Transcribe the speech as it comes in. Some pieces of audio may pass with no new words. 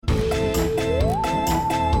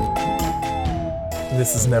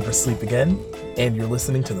This is Never Sleep Again, and you're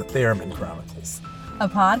listening to the Theremin Chronicles, a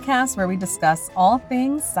podcast where we discuss all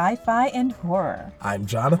things sci-fi and horror. I'm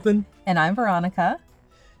Jonathan. And I'm Veronica.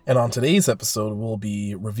 And on today's episode, we'll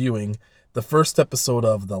be reviewing the first episode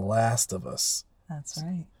of The Last of Us. That's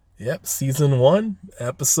right. Yep, Season 1,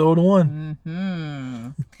 Episode 1.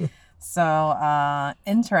 Mm-hmm. So,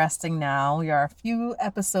 interesting now. We are a few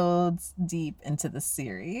episodes deep into the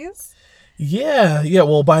series. Yeah,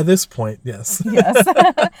 well, by this point, yes. Yes.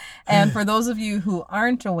 And for those of you who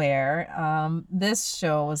aren't aware, this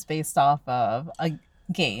show was based off of a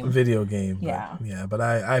game. Video game. Yeah. But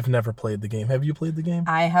I've never played the game. Have you played the game?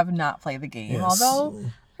 I have not played the game, Yes. although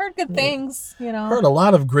heard good things, Heard a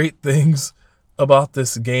lot of great things about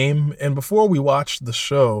this game. And before we watched the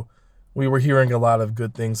show, we were hearing a lot of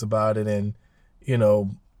good things about it. And,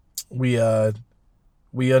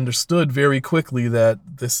 we understood very quickly that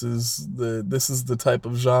this is the type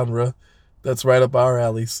of genre that's right up our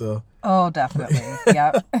alley. So. Oh, definitely.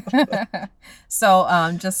 Yep.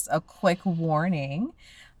 So, just a quick warning.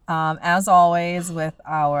 As always with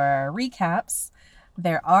our recaps,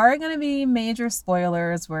 there are going to be major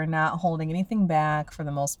spoilers. We're not holding anything back for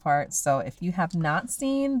the most part. So if you have not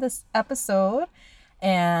seen this episode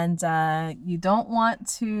and you don't want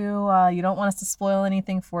us to spoil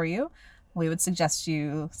anything for you, we would suggest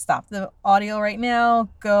you stop the audio right now,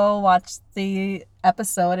 go watch the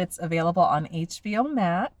episode. It's available on HBO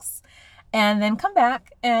Max. And then come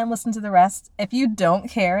back and listen to the rest. If you don't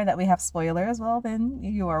care that we have spoilers, well, then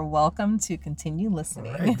you are welcome to continue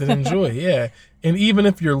listening. Right, then enjoy, yeah. And even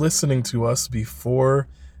if you're listening to us before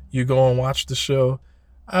you go and watch the show,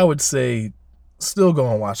 I would say still go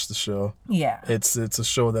and watch the show. Yeah. It's a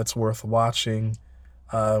show that's worth watching.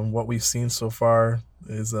 What we've seen so far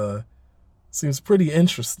seems pretty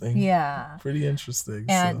interesting. Yeah. Pretty interesting.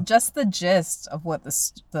 And just the gist of what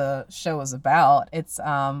the show is about, it's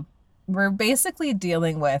we're basically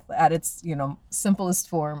dealing with, at its simplest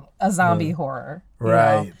form, a zombie horror.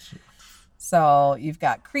 Right. So you've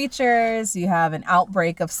got creatures, you have an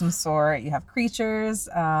outbreak of some sort, you have creatures,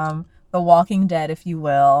 the Walking Dead, if you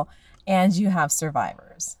will, and you have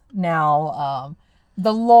survivors. Now,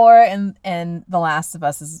 the lore in The Last of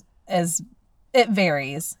Us is it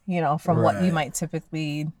varies, from what you might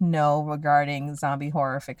typically know regarding zombie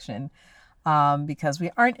horror fiction. Because we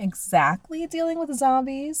aren't exactly dealing with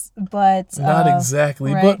zombies, but not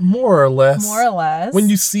exactly, right? but more or less. More or less. When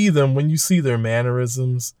you see their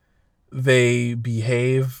mannerisms, they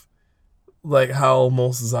behave like how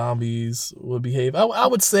most zombies would behave. I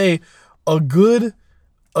would say a good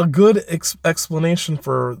explanation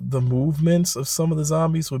for the movements of some of the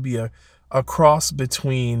zombies would be a cross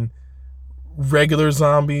between regular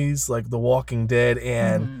zombies like The Walking Dead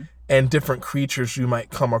and different creatures you might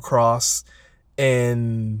come across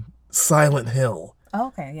in Silent Hill.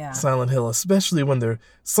 Okay, yeah. Silent Hill, especially when they're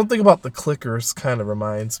something about the clickers kind of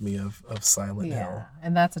reminds me of Silent Hill.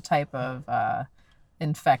 And that's a type of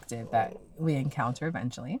infected that we encounter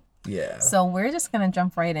eventually. Yeah. So we're just going to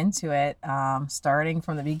jump right into it, starting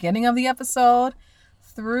from the beginning of the episode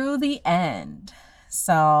through the end.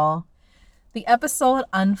 So the episode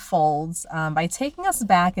unfolds by taking us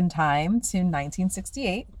back in time to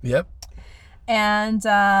 1968. Yep. And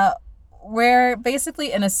we're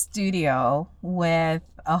basically in a studio with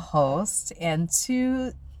a host and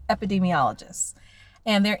two epidemiologists.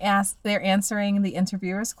 And they're answering the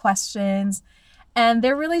interviewers' questions. And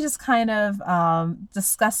they're really just kind of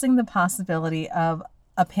discussing the possibility of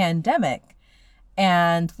a pandemic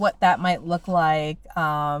and what that might look like,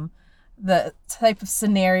 the type of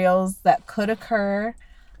scenarios that could occur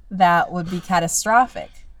that would be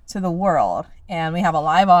catastrophic to the world. And we have a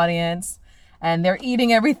live audience, and they're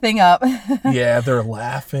eating everything up. Yeah, they're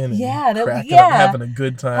laughing. Yeah, cracking up, having a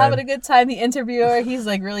good time. Having a good time. The interviewer, he's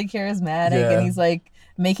like really charismatic, and he's like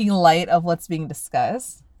making light of what's being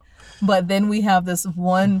discussed. But then we have this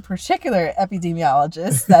one particular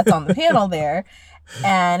epidemiologist that's on the panel there,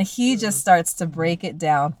 and he just starts to break it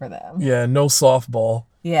down for them. Yeah, no softball.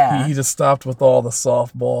 Yeah. He just stopped with all the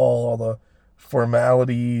softball, all the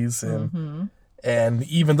formalities, and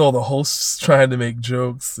even though the host's trying to make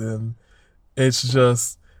jokes, and it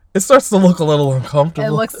starts to look a little uncomfortable.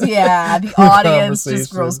 It looks, the audience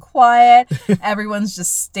just grows quiet. Everyone's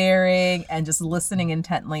just staring and just listening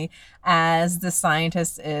intently as the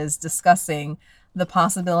scientist is discussing the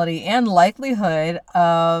possibility and likelihood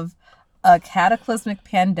of a cataclysmic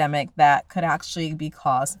pandemic that could actually be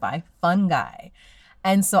caused by fungi.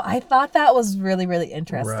 And so I thought that was really, really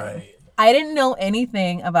interesting. Right. I didn't know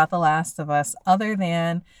anything about The Last of Us other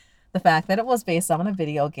than the fact that it was based on a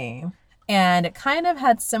video game. And it kind of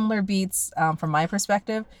had similar beats from my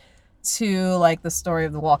perspective to like the story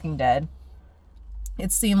of The Walking Dead.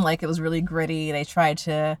 It seemed like it was really gritty. They tried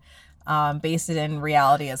to base it in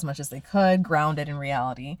reality as much as they could, ground it in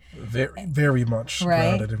reality. Very, very much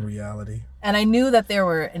Right. grounded in reality. And I knew that they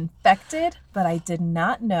were infected, but I did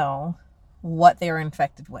not know what they were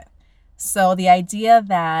infected with. So the idea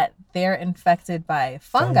that they're infected by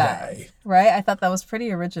fungi, right? I thought that was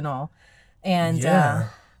pretty original. And Yeah.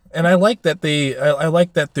 And I like that I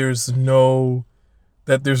like that there's no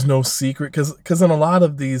secret, because in a lot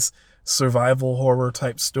of these survival horror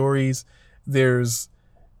type stories, there's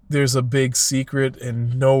a big secret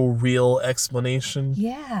and no real explanation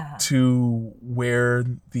yeah. to where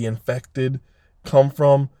the infected come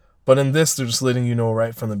from. But in this, they're just letting you know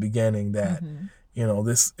right from the beginning that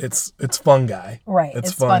it's fungi. Right,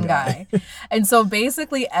 it's fungi. And so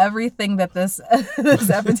basically everything that this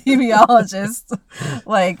epidemiologist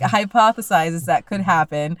like hypothesizes that could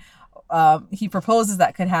happen, he proposes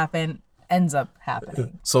that could happen, ends up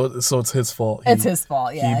happening. So it's his fault. It's his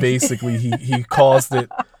fault, yeah. He basically he caused it.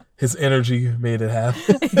 His energy made it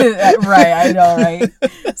happen. Right, I know, right?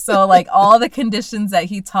 So like all the conditions that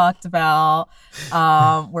he talked about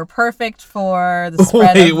were perfect for the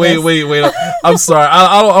spread of this. Wait. I'm sorry.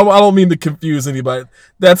 I don't mean to confuse anybody.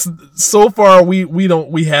 That's so far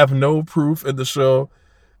we have no proof in the show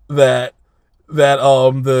that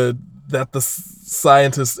the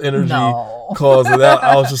scientist's energy caused it.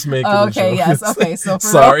 I was just making a okay, joke. yes, okay. So for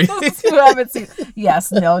sorry. those who haven't seen,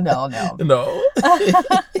 yes, no. No.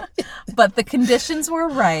 But the conditions were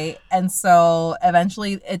right, and so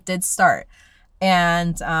eventually it did start,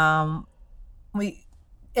 and the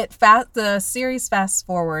series fast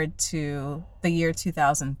forward to the year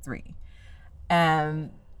 2003,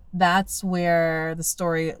 and that's where the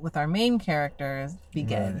story with our main characters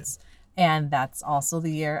begins. Right. And that's also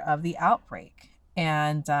the year of the outbreak.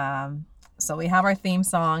 And so we have our theme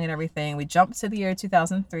song and everything. We jump to the year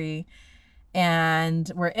 2003,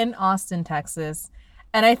 and we're in Austin, Texas.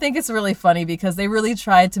 And I think it's really funny because they really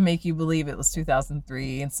tried to make you believe it was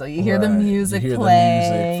 2003. And so you hear the music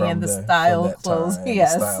playing and the style of clothes.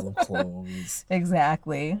 Yes. The style of clothes.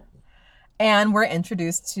 Exactly. And we're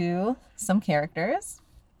introduced to some characters.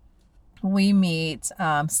 We meet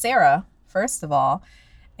Sarah, first of all.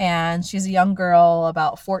 And she's a young girl,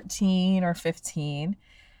 about 14 or 15.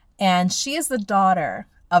 And she is the daughter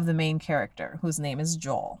of the main character, whose name is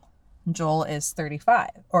Joel. Joel is 35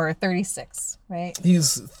 or 36, right?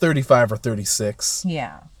 He's 35 or 36.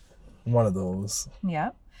 Yeah. One of those.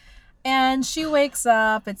 Yep. And she wakes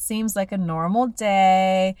up. It seems like a normal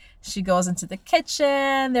day. She goes into the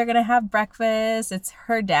kitchen. They're going to have breakfast. It's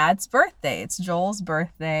her dad's birthday. It's Joel's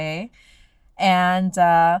birthday. And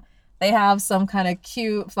they have some kind of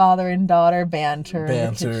cute father and daughter banter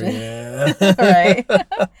in the kitchen. Yeah. Right.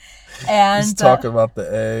 And he's talking about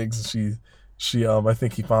the eggs. She I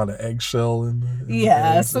think he found an eggshell in the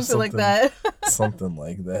eggs something like that. Something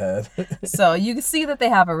like that. So you can see that they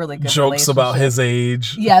have a really good jokes about his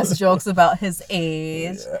age. Yes, jokes about his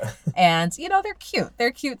age. Yeah. And they're cute.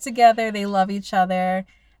 They're cute together. They love each other.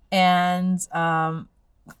 And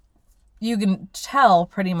you can tell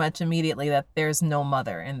pretty much immediately that there's no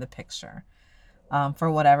mother in the picture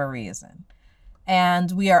for whatever reason.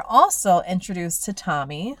 And we are also introduced to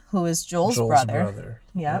Tommy, who is Joel's brother.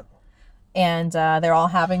 Yep. And they're all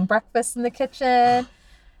having breakfast in the kitchen.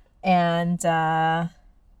 And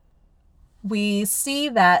we see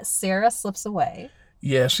that Sarah slips away.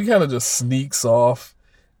 Yeah, she kind of just sneaks off.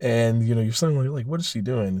 And, you're suddenly like, what is she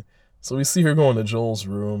doing? So we see her go into Joel's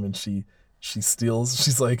room, and she steals.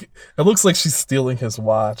 She's like, it looks like she's stealing his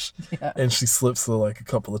watch. Yeah. And she slips to like a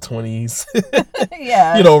couple of 20s.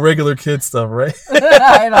 Yeah. Regular kid stuff, right?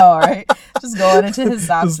 I know, right? Just going into his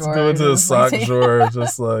sock drawer. Just go into his sock drawer.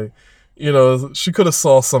 Just like, she could have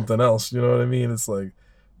saw something else. You know what I mean? It's like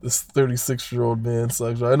this 36-year-old man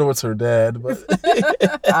sock drawer. I know it's her dad, but.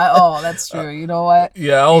 That's true. You know what?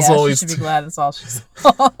 Yeah, I was always. She should be glad that's all she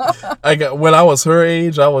saw. When I was her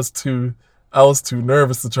age, I was too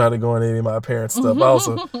nervous to try to go in any of my parents' stuff.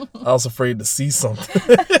 I was afraid to see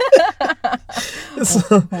something.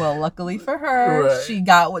 Well, luckily for her, right. She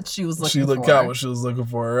got what she was looking for. She got what she was looking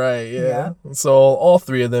for, right? Yeah. So all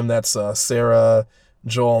three of them, that's Sarah,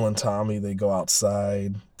 Joel, and Tommy. They go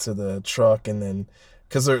outside to the truck, and then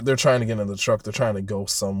because they're trying to get in the truck, they're trying to go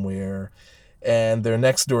somewhere, and their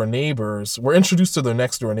next door neighbors. We're introduced to their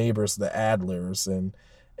next door neighbors, the Adlers,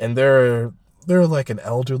 and they're like an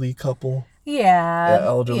elderly couple. Yeah. The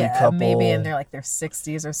elderly couple. Maybe in their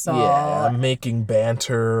 60s or so. Yeah, making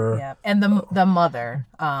banter. Yeah. And the mother.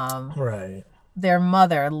 Right. their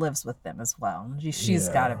mother lives with them as well. She's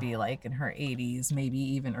Yeah. got to be like in her 80s, maybe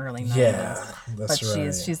even early 90s. Yeah, that's but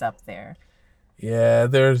right. she's up there. Yeah,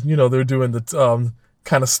 they're doing the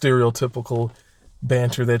kind of stereotypical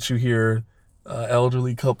banter that you hear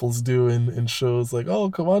elderly couples do in shows, like,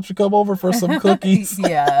 oh, why don't you come over for some cookies?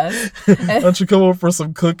 Yes. Why don't you come over for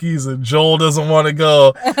some cookies? And Joel doesn't want to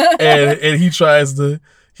go, and he tries to.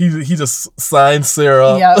 He just signs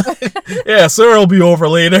Sarah up. Yep. Yeah, Sarah will be over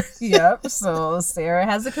later. Yep. So Sarah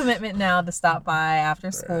has a commitment now to stop by after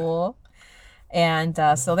school. And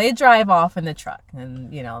so they drive off in the truck,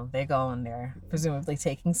 and, they go and they're presumably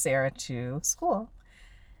taking Sarah to school.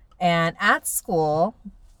 And at school,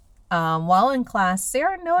 while in class,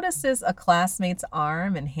 Sarah notices a classmate's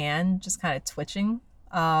arm and hand just kind of twitching.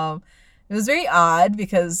 It was very odd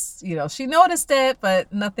because, she noticed it,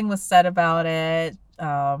 but nothing was said about it.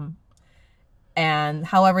 And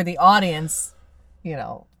however, the audience,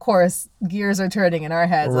 of course, gears are turning in our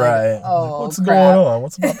heads. Right. Like, oh, what's crap. going on?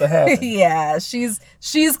 What's about to happen? Yeah, she's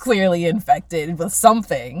clearly infected with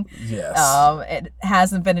something. Yes. It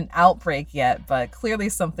hasn't been an outbreak yet, but clearly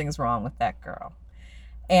something's wrong with that girl.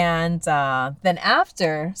 And then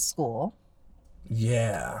after school,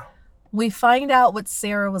 yeah, we find out what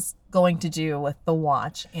Sarah was going to do with the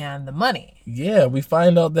watch and the money. Yeah, we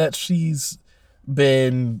find out that she's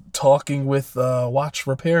been talking with a watch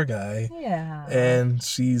repair guy. Yeah. And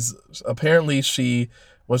she was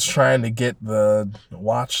trying to get the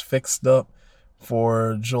watch fixed up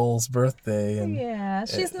for Joel's birthday. And yeah,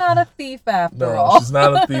 she's not a thief after all. No, she's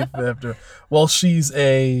not a thief after. Well, she's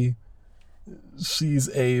a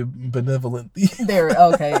benevolent thief.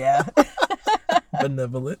 Okay, yeah.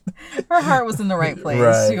 Benevolent. Her heart was in the right place.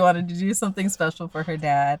 Right. She wanted to do something special for her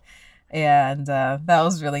dad, and that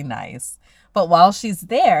was really nice. But while she's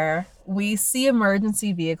there, we see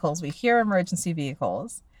emergency vehicles. We hear emergency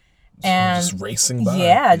vehicles. And just racing by.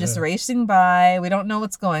 Yeah, just racing by. We don't know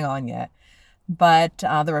what's going on yet. But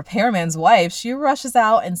the repairman's wife, she rushes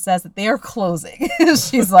out and says that they are closing.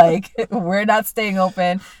 She's like, we're not staying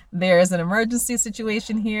open. There's an emergency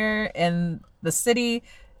situation here in the city.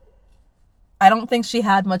 I don't think she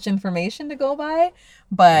had much information to go by,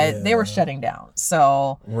 but they were shutting down.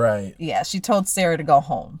 So, right. Yeah, she told Sarah to go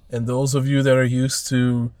home. And those of you that are used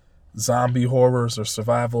to zombie horrors or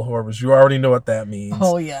survival horrors, you already know what that means.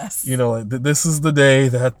 Oh, yes. This is the day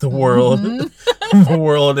that the world the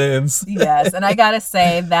world ends. Yes, and I gotta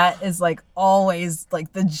say that is like always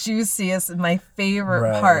like the juiciest and my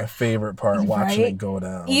favorite part. My favorite part, watching it go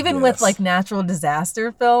down. Even with like natural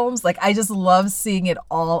disaster films, like I just love seeing it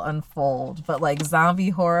all unfold. But like zombie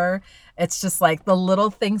horror, it's just like the little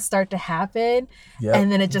things start to happen,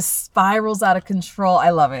 and then it just spirals out of control. I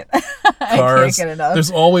love it. I can't get enough.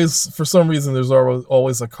 There's always, for some reason, there's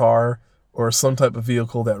always a car or some type of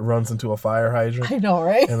vehicle that runs into a fire hydrant. I know,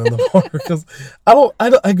 right? And then the water, because I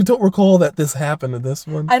don't recall that this happened in this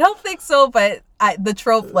one. I don't think so, but the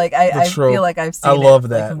trope, like I feel like I've seen it. I love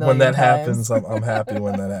that. Like when that times. happens, I'm happy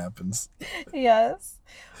when that happens. Yes.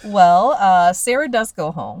 Well, Sarah does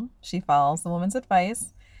go home. She follows the woman's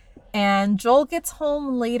advice. And Joel gets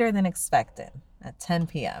home later than expected at 10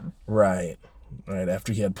 p.m. Right.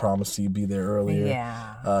 After he had promised he'd be there earlier.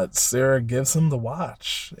 Yeah. Sarah gives him the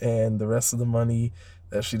watch and the rest of the money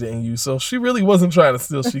that she didn't use. So she really wasn't trying to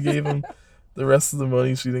steal. She gave him the rest of the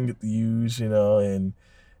money she didn't get to use, and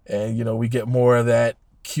we get more of that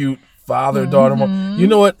cute father-daughter. You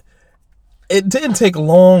know what? It didn't take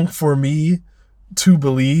long for me to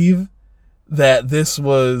believe that this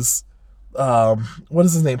was what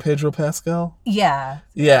is his name? Pedro Pascal? Yeah.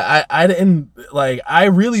 Yeah, I didn't I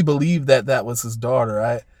really believed that was his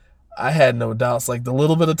daughter. I had no doubts. Like the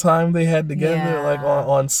little bit of time they had together, like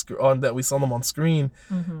on that we saw them on screen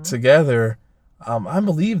together. I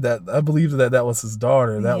believed that that was his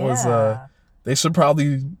daughter. That was they should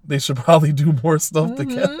probably do more stuff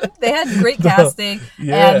together. They had great casting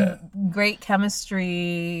and great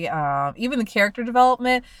chemistry. Even the character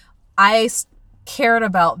development, I cared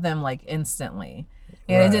about them like instantly.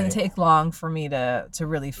 And it didn't take long for me to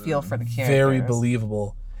really feel for the characters. Very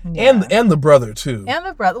believable. Yeah. And the brother too. And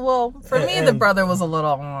the brother. Well, for me, the brother was a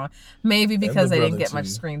little maybe because I didn't get much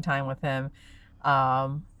screen time with him.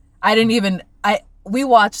 We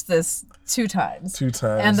watched this two times.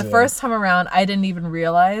 And the first time around, I didn't even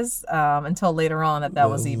realize until later on that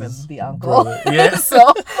was even the uncle. Yeah.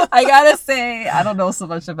 So I gotta say, I don't know so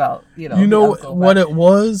much about what it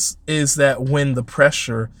was is that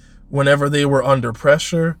whenever they were under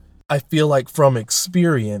pressure, I feel like from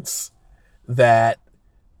experience that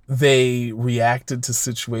they reacted to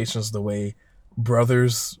situations the way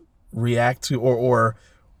brothers react to, or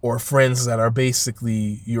or friends that are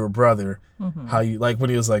basically your brother. How you like when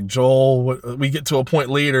he was like, Joel, we get to a point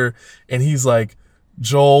later and he's like,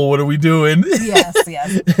 Joel, what are we doing? Yes.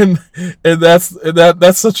 and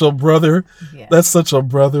that's such a brother. Yeah. That's such a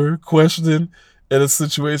brother question in a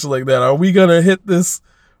situation like that. Are we gonna hit this?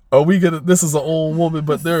 This is an old woman,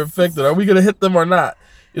 but they're infected. Are we gonna hit them or not?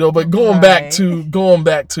 But going back to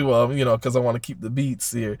because I want to keep the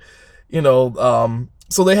beats here.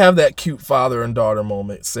 So they have that cute father and daughter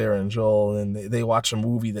moment, Sarah and Joel, and they watch a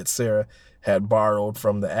movie that Sarah had borrowed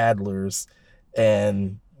from the Adlers,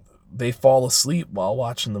 and they fall asleep while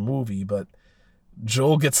watching the movie. But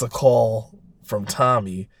Joel gets a call from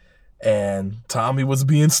Tommy, and Tommy was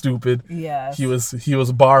being stupid. Yes. He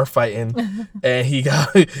was bar fighting, and he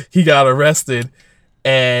got arrested,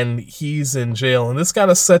 and he's in jail. And this kind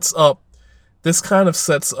of sets up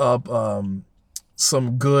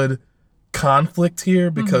some good conflict here,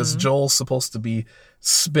 because Joel's supposed to be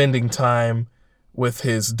spending time with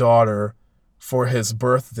his daughter for his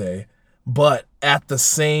birthday, but at the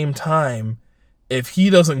same time, if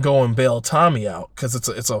he doesn't go and bail Tommy out, because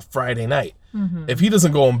it's a Friday night, if he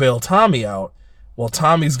doesn't go and bail Tommy out, well,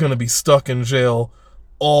 Tommy's gonna be stuck in jail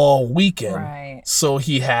all weekend, right? So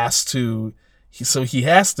he has to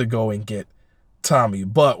go and get Tommy.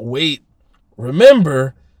 But wait,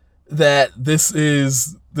 remember that this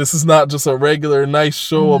is not just a regular nice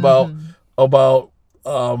show about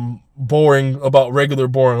regular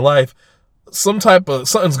boring life.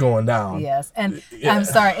 Something's going down. Yes. And I'm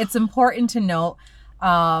sorry, it's important to note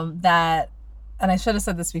that, and I should have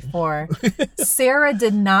said this before, Sarah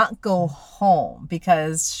did not go home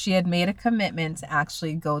because she had made a commitment to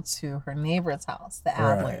actually go to her neighbor's house, the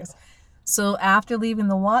Adlers. Right. So after leaving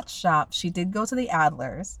the watch shop, she did go to the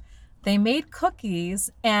Adlers. They made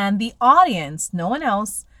cookies, and the audience, no one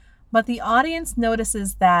else, but the audience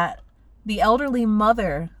notices that the elderly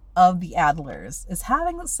mother of the Adlers is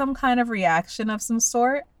having some kind of reaction of some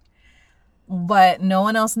sort, but no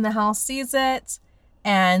one else in the house sees it,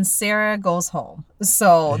 and Sarah goes home.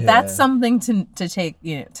 So that's something to take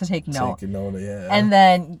note. Take note, yeah. And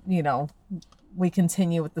then we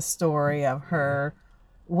continue with the story of her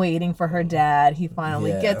waiting for her dad. He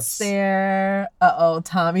finally gets there.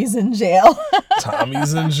 Tommy's in jail.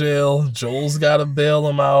 Tommy's in jail. Joel's got to bail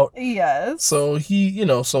him out. Yes. So he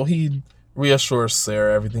reassures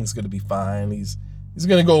Sarah everything's going to be fine. He's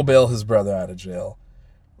going to go bail his brother out of jail.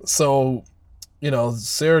 So,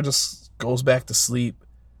 Sarah just goes back to sleep,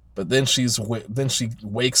 but then she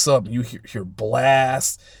wakes up. You hear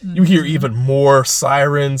blasts. You hear even more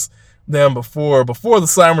sirens than before. Before the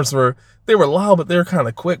sirens were loud, but they were kind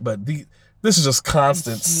of quick. But this is just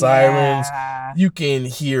constant sirens. You can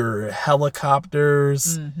hear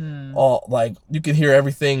helicopters. You can hear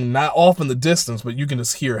everything, not off in the distance, but you can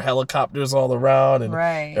just hear helicopters all around and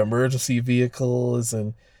emergency vehicles.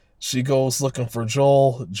 And she goes looking for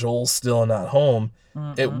Joel. Joel's still not home.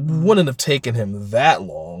 It wouldn't have taken him that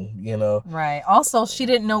long, Right. Also, she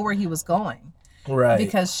didn't know where he was going. Right.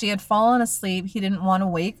 Because she had fallen asleep. He didn't want to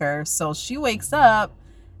wake her. So she wakes up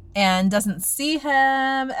and doesn't see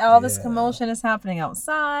him. All this commotion is happening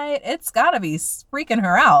outside. It's got to be freaking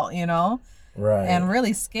her out, Right. And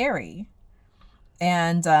really scary.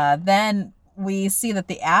 And then we see that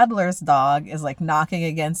the Adler's dog is like knocking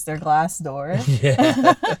against their glass door.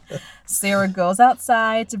 Yeah. Sarah goes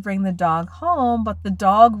outside to bring the dog home, but the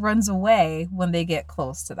dog runs away when they get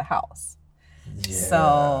close to the house. Yeah.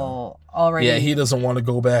 So already. Yeah, he doesn't want to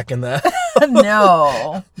go back in that.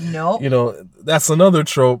 No. Nope. That's another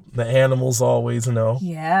trope. The animals always know.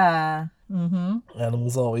 Yeah. Mm-hmm.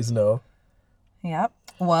 Animals always know. Yep.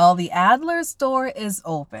 Well, the Adler's door is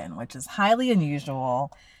open, which is highly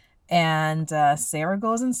unusual. And Sarah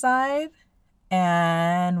goes inside.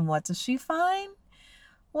 And what does she find?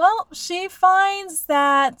 Well, she finds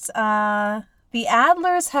that the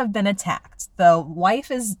Adlers have been attacked. The wife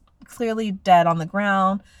is clearly dead on the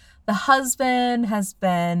ground. The husband has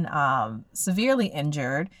been severely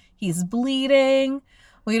injured. He's bleeding.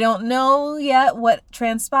 We don't know yet what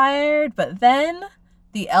transpired, but then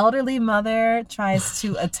the elderly mother tries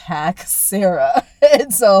to attack Sarah.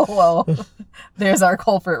 And so, well, there's our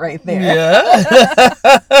culprit right there.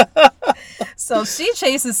 Yeah. So she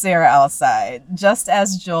chases Sarah outside just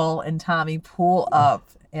as Joel and Tommy pull up.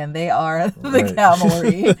 And they are the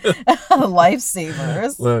cavalry,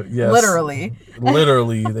 lifesavers. Yes. Literally.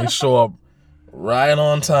 Literally. They show up right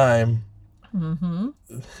on time. Mm-hmm.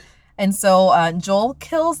 And so Joel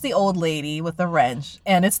kills the old lady with a wrench.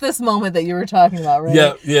 And it's this moment that you were talking about, right?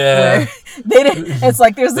 Yeah. It's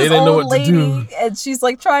like there's this old lady, and she's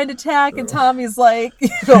like trying to attack, and Tommy's like,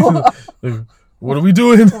 what are we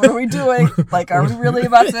doing? What are we doing? Like, are we really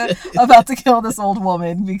about to kill this old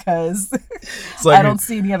woman? Because like, I don't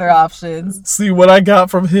see any other options. See what I got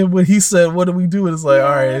from him when he said, "What are we doing?" It's like, all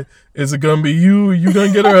right, is it gonna be you? You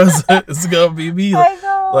gonna get her? Is it gonna be me? I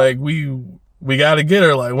know. Like we gotta get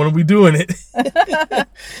her. Like, when are we doing it?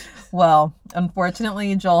 Well,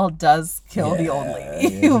 unfortunately, Joel does kill the old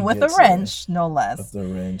lady with a wrench, no less. With the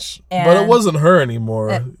wrench. But it wasn't her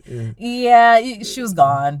anymore. She was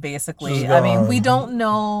gone, basically. I mean, we don't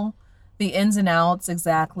know the ins and outs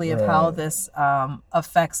exactly of how this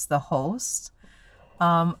affects the host,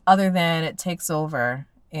 other than it takes over.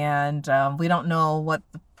 And we don't know what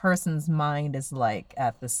the person's mind is like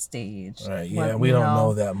at this stage. Right, yeah, we don't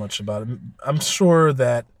know that much about it. I'm sure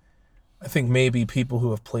that I think maybe people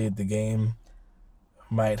who have played the game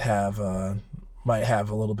might have a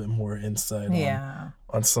little bit more insight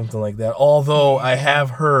on something like that. Although I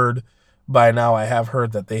have heard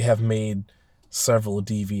that they have made several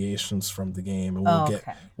deviations from the game, and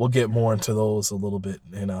we'll get more into those a little bit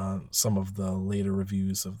in some of the later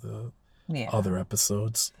reviews of the other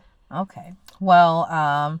episodes. Okay.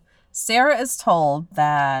 Well, Sarah is told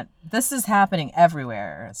that this is happening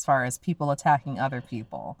everywhere as far as people attacking other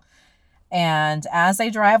people. And as they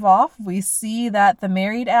drive off, we see that the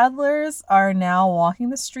married Adlers are now walking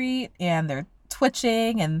the street and they're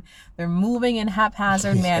twitching and they're moving in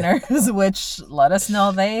haphazard manners, which let us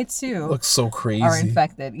know they too look so crazy. Are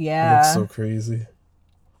infected. Yeah. Looks so crazy.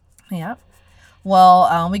 Yeah.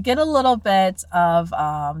 Well, we get a little bit of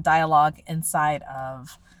dialogue inside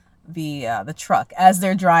of the truck as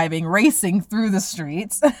they're driving, racing through the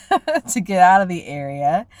streets to get out of the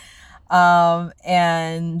area.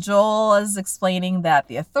 And Joel is explaining that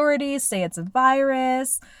the authorities say it's a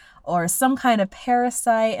virus or some kind of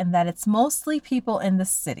parasite and that it's mostly people in the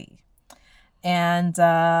city. And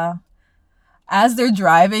as they're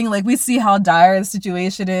driving, like, we see how dire the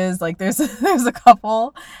situation is. Like, there's a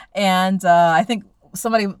couple, and I think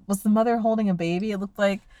was the mother holding a baby? It looked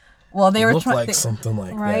like. Well, they were trying something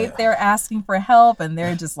like right. That. They're asking for help, and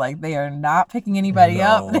they're just like they are not picking anybody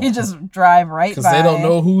up. They just drive right by because they don't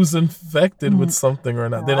know who's infected with something or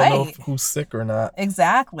not. They don't know who's sick or not.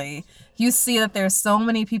 Exactly. You see that there's so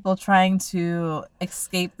many people trying to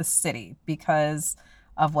escape the city because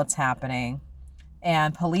of what's happening,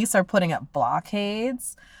 and police are putting up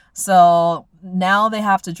blockades. So now they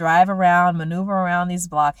have to drive around, maneuver around these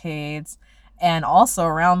blockades, and also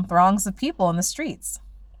around throngs of people in the streets.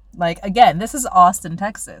 Like, again, this is Austin,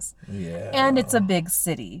 Texas. Yeah. And it's a big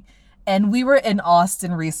city. And we were in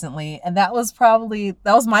Austin recently, and that was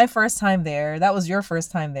my first time there. That was your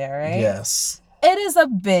first time there, right? Yes. It is a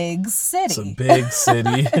big city. It's a big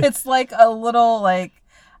city. It's like a little, like,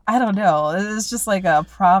 I don't know. It's just like a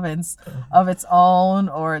province of its own,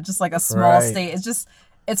 or just like a small state.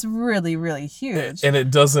 It's really, really huge. And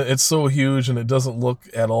it's so huge, and it doesn't look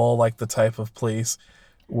at all like the type of place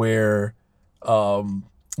where,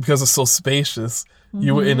 because it's so spacious,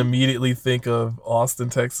 you wouldn't immediately think of Austin,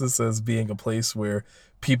 Texas as being a place where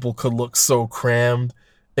people could look so crammed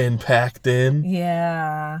and packed in.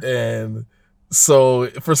 Yeah. And so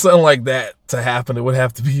for something like that to happen, it would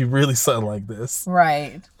have to be really something like this.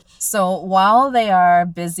 Right. So while they are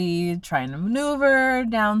busy trying to maneuver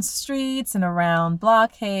down streets and around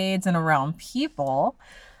blockades and around people,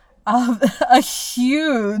 a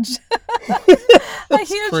huge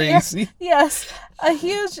crazy. A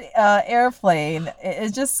huge airplane.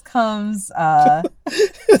 It just comes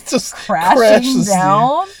it just crashing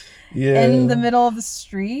down in the middle of the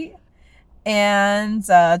street, and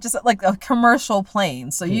just like a commercial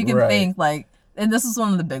plane. So you can think like, and this is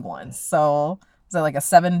one of the big ones. So is that like a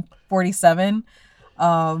 747?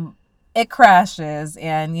 It crashes,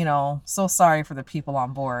 and so sorry for the people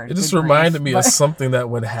on board. It just reminded me of something that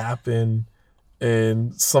would happen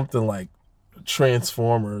in something like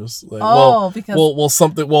Transformers. Like,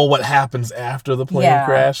 what happens after the plane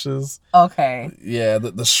crashes? Okay. Yeah,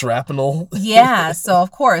 the shrapnel. Yeah, so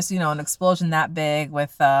of course, an explosion that big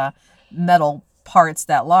with metal parts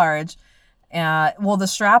that large,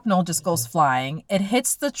 the shrapnel just goes flying. It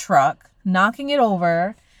hits the truck, knocking it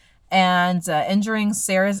over, and injuring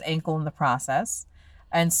Sarah's ankle in the process.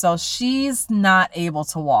 And so she's not able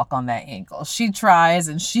to walk on that ankle. She tries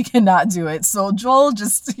and she cannot do it. So Joel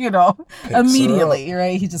just, immediately,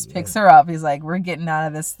 right? He just picks her up. He's like, we're getting out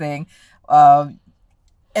of this thing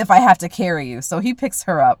if I have to carry you. So he picks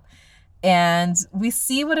her up. And we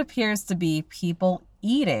see what appears to be people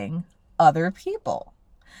eating other people.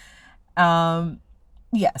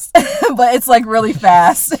 Yes, but it's like really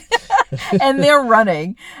fast. And they're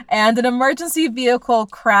running, and an emergency vehicle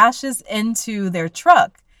crashes into their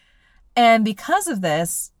truck, And because of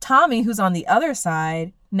this, Tommy, who's on the other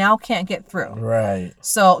side, now can't get through. Right.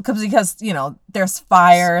 So, because there's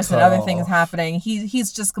fires and other things off. happening,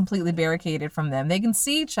 he's just completely barricaded from them. They can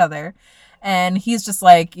see each other, and he's just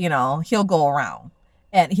like, he'll go around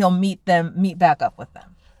and he'll meet back up with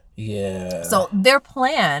them. Yeah. So their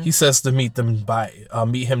plan. He says to meet him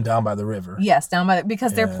down by the river. Yes,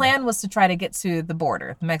 because their plan was to try to get to the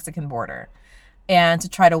border, the Mexican border, and to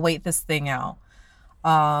try to wait this thing out.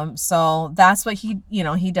 So that's what he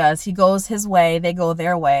does. He goes his way, they go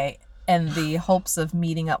their way, in the hopes of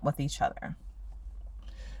meeting up with each other.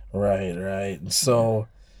 Right. So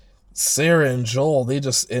Sarah and Joel, they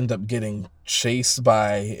just end up getting chased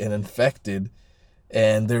by an infected,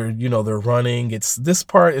 and they're running. This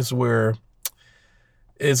part is where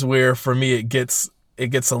for me it gets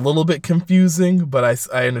a little bit confusing, but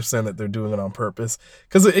I understand that they're doing it on purpose,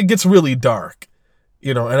 because it gets really dark.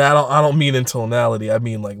 And I don't mean in tonality. I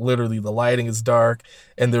mean, like, literally the lighting is dark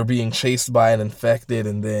and they're being chased by an infected,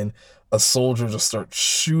 and then a soldier just starts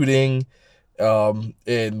shooting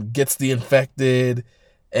and gets the infected,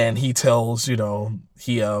 and he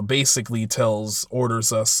basically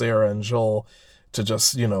orders us, Sarah and Joel, to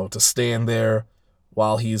just, to stand there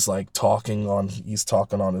while he's like talking on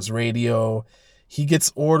his radio. He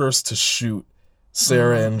gets orders to shoot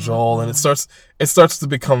Sarah and Joel, and it starts to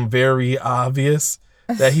become very obvious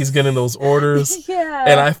that he's getting those orders. Yeah.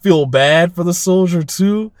 And I feel bad for the soldier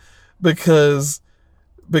too, because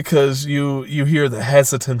you hear the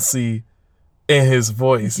hesitancy in his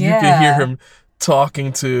voice. Yeah. You can hear him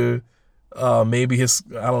talking to maybe his,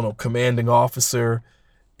 I don't know, commanding officer,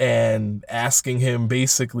 and asking him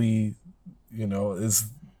basically, am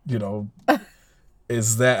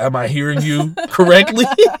I hearing you correctly?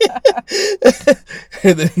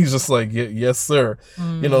 And then he's just like, yes, sir.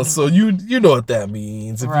 So you know what that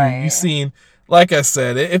means. If you've seen, like I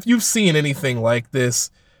said, if you've seen anything like this,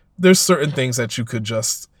 there's certain things that you could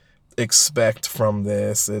just expect from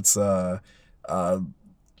this. It's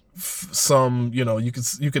some, you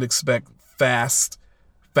could expect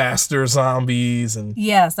faster zombies, and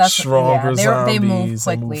stronger zombies. They move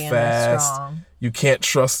quickly and fast. They're strong. You can't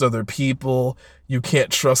trust other people. You can't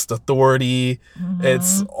trust authority.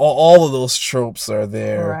 It's all of those tropes are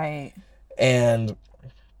there. Right. And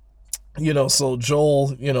so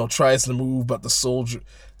Joel, tries to move, but the soldier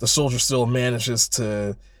still manages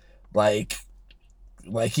to, like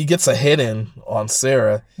he gets a hit in on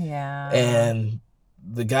Sarah. Yeah. And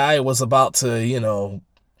the guy was about to,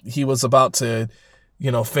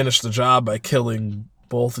 finish the job by killing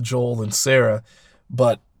both Joel and Sarah,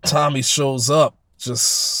 but Tommy shows up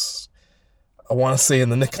just, I want to say, in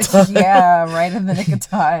the nick of time. Yeah, right in the nick of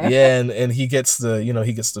time. Yeah, and he gets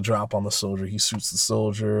the drop on the soldier. He shoots the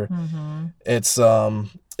soldier. It's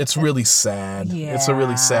really sad. Yeah. It's a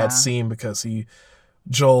really sad scene, because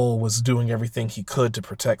Joel was doing everything he could to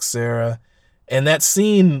protect Sarah. And that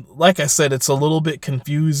scene, like I said, it's a little bit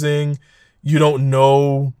confusing. You don't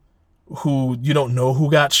know who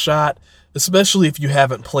got shot, especially if you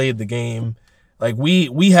haven't played the game. Like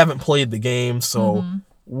we haven't played the game, so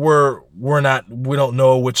we don't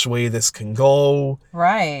know which way this can go.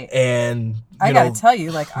 Right. And I gotta tell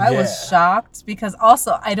you, I was shocked, because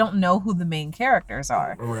also I don't know who the main characters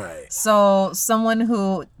are. Right. So someone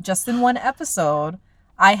who just in one episode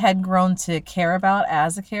I had grown to care about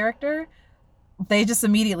as a character, they just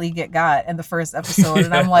immediately get got in the first episode.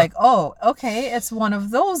 And I'm like, oh, okay, it's one of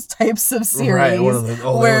those types of series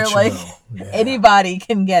where anybody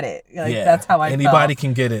can get it. That's how anybody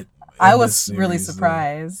can get it. I was really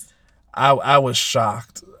surprised. I was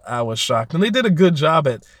shocked. And they did a good job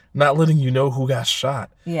at not letting you know who got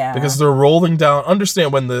shot. Yeah. Because they're rolling down.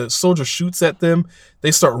 Understand, when the soldier shoots at them,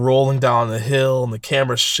 they start rolling down the hill, and the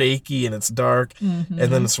camera's shaky and it's dark. And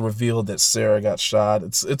then it's revealed that Sarah got shot.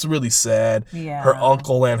 It's really sad. Yeah. Her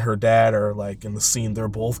uncle and her dad are in the scene. They're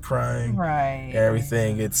both crying. Right. And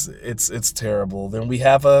everything. It's terrible.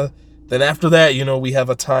 Then after that, we have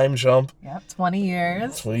a time jump. Yep, 20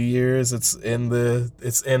 years. 20 years. It's in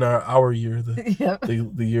our year, yep.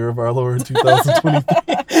 the year of our Lord, 2023.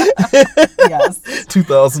 Yes.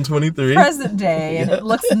 2023. Present day, and it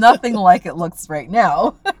looks nothing like it looks right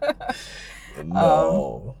now.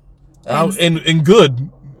 No. And good.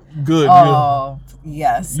 Oh,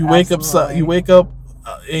 yes. You wake up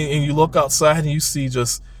and you look outside and you see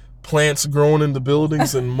just plants growing in the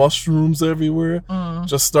buildings and mushrooms everywhere.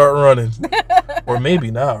 Just start running. Or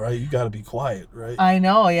maybe not, right? You got to be quiet, right? I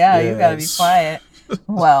know, yeah. You got to be quiet.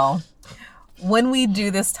 Well, when we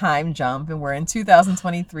do this time jump and we're in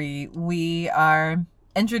 2023, we are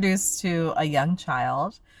introduced to a young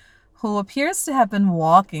child who appears to have been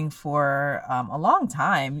walking for a long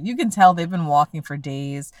time. You can tell they've been walking for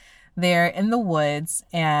days. They're in the woods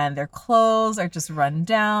and their clothes are just run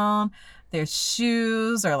down. Their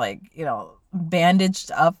shoes are like,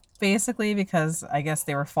 bandaged up basically because I guess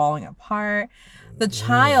they were falling apart. The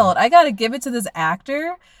child, I got to give it to this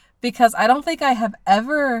actor because I don't think I have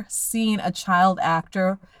ever seen a child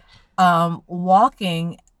actor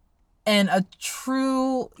walking in a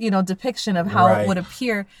true, depiction of how it would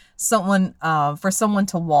appear for someone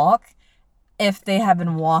to walk if they have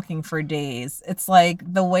been walking for days. It's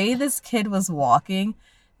like the way this kid was walking,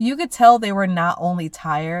 you could tell they were not only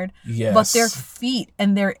tired, but their feet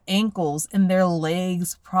and their ankles and their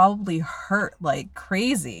legs probably hurt like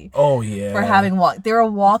crazy. Oh yeah. For having walked. They were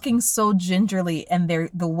walking so gingerly, and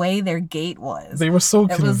the way their gait was. They were so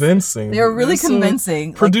convincing. They were really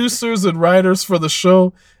convincing. Producers and writers for the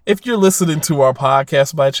show, if you're listening to our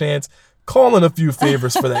podcast by chance, call in a few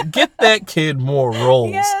favors for that. Get that kid more roles.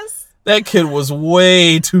 Yes. That kid was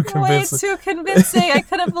way too convincing. Way too convincing. I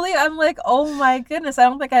couldn't believe it. I'm like, oh my goodness. I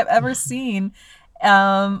don't think I've ever seen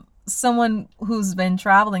someone who's been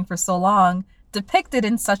traveling for so long depicted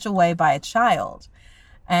in such a way by a child.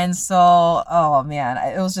 And so, oh man,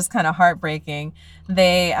 it was just kind of heartbreaking.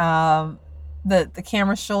 They, the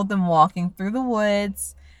camera showed them walking through the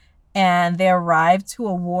woods, and they arrived to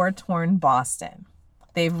a war-torn Boston.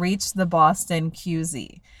 They've reached the Boston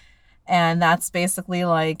QZ. And that's basically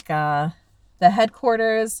like the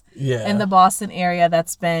headquarters in the Boston area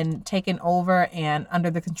that's been taken over and under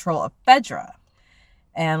the control of Fedra.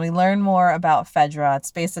 And we learn more about Fedra.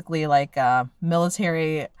 It's basically like a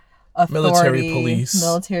military authority.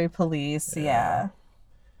 Military police, yeah.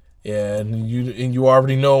 Yeah, and you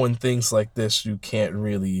already know in things like this you can't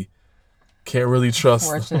really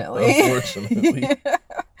trust. Unfortunately.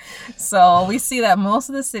 So we see that most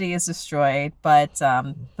of the city is destroyed, but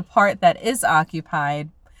the part that is occupied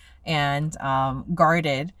and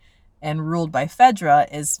guarded and ruled by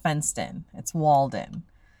Fedra is fenced in. It's walled in.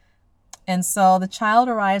 And so the child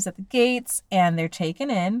arrives at the gates, and they're taken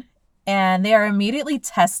in, and they are immediately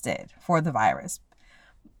tested for the virus.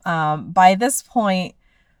 By this point,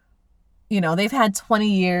 they've had 20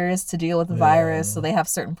 years to deal with the virus, so they have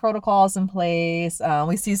certain protocols in place.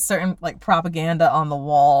 We see certain propaganda on the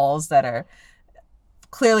walls that are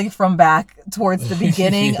clearly from back towards the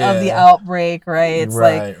beginning of the outbreak, right?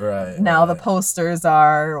 It's now the posters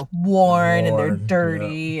are worn and they're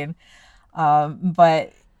dirty, and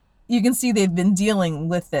but you can see they've been dealing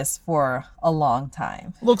with this for a long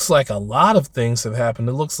time. Looks like a lot of things have happened.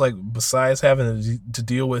 It looks like besides having to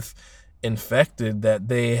deal with infected, that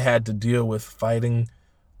they had to deal with fighting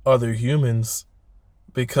other humans,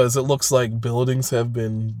 because it looks like buildings have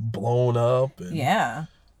been blown up. And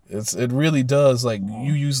it really does, like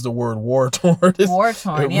you use the word war-torn.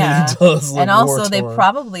 War-torn, it really does look and also war-torn. They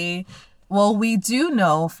probably, we do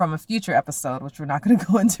know from a future episode, which we're not going to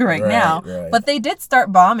go into right now, but they did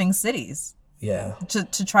start bombing cities. Yeah.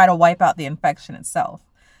 To try to wipe out the infection itself.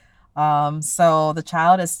 So the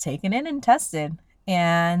child is taken in and tested,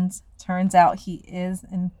 and turns out he is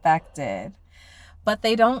infected. But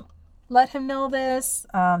they don't let him know this.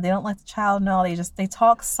 They don't let the child know. They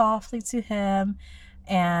talk softly to him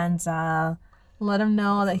and let him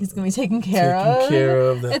know that he's going to be taken care of.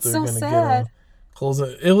 That it's they're so gonna sad.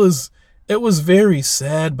 It was very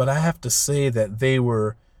sad, but I have to say that they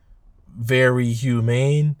were very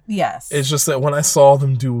humane. Yes. It's just that when I saw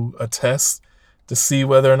them do a test to see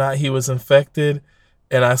whether or not he was infected,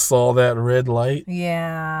 and I saw that red light.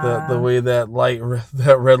 Yeah. The way that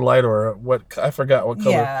red light, or what, I forgot what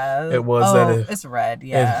color it was. It's red,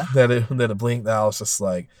 yeah. That it blinked. I was just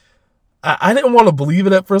like, I didn't want to believe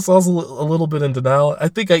it at first. I was a little bit in denial. I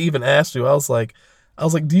think I even asked you. I was like,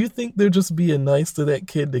 do you think they're just being nice to that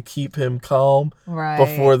kid to keep him calm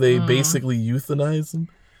before they basically euthanize him?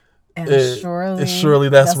 And surely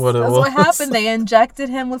that's what it was. That's what happened. They injected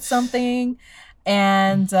him with something,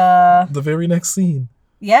 and the very next scene.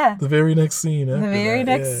 Yeah. The very next scene.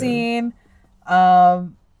 Scene,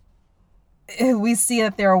 we see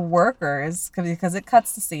that there are workers, because it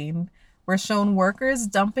cuts the scene. We're shown workers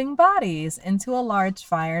dumping bodies into a large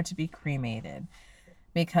fire to be cremated.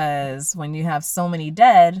 Because when you have so many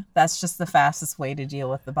dead, that's just the fastest way to deal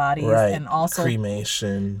with the bodies. Right. And also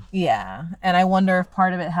cremation. Yeah. And I wonder if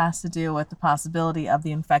part of it has to do with the possibility of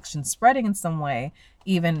the infection spreading in some way,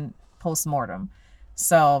 even post-mortem.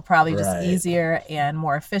 So probably just easier and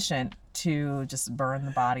more efficient to just burn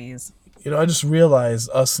the bodies. I just realized,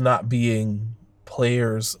 us not being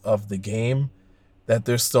players of the game, that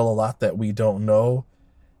there's still a lot that we don't know.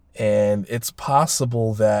 And it's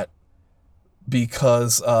possible that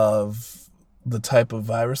because of the type of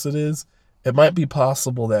virus it is, it might be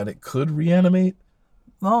possible that it could reanimate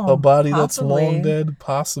a body that's long dead,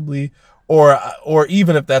 possibly. Or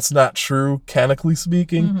even if that's not true, mechanically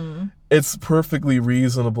speaking, it's perfectly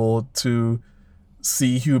reasonable to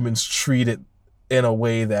see humans treat it in a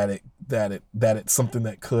way that it's something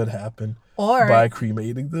that could happen by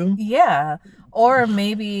cremating them. Yeah. Or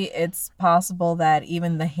maybe it's possible that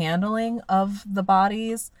even the handling of the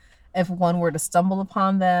bodies, if one were to stumble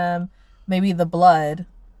upon them, maybe the blood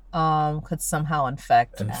could somehow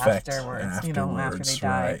infect afterwards, after they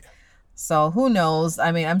die. Right. So who knows?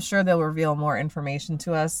 I mean, I'm sure they'll reveal more information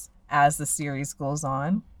to us as the series goes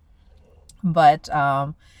on. But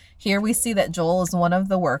here we see that Joel is one of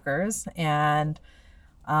the workers, and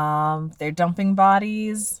they're dumping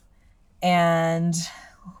bodies, and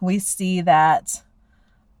we see that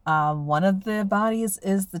one of the bodies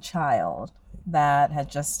is the child that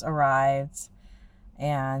had just arrived.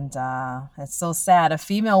 And it's so sad. A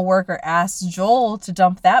female worker asked Joel to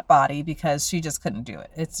dump that body because she just couldn't do it.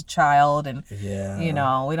 It's a child, and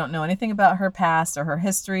we don't know anything about her past or her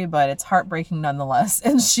history, but it's heartbreaking nonetheless.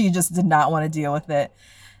 And she just did not want to deal with it.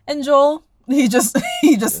 And Joel, he just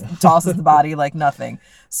tosses the body like nothing.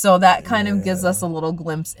 So that kind of gives us a little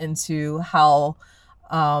glimpse into how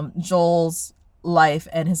Joel's life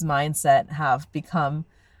and his mindset have become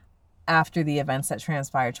after the events that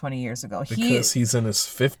transpired 20 years ago. Because he's in his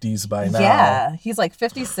 50s by now. Yeah, he's like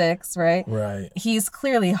 56, right? Right. He's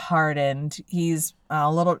clearly hardened. He's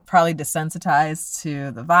a little probably desensitized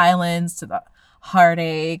to the violence, to the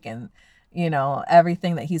heartache, and,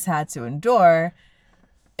 everything that he's had to endure.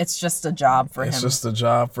 It's just a job for him. It's just a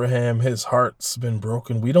job for him. His heart's been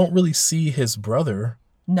broken. We don't really see his brother.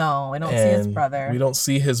 No, we don't see his brother. We don't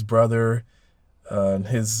see his brother.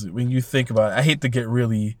 When you think about it, I hate to get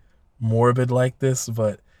really morbid like this,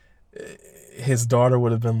 but his daughter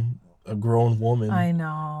would have been a grown woman. I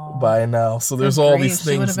know. By now. So there's all these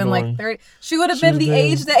things. She would have been like 30. She would have been the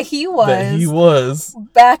age that he was.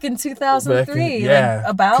 Back in 2003.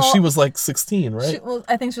 Because she was like 16, right?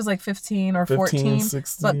 I think she was like 15 or 14.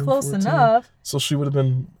 16, but close 14. Enough. So she would have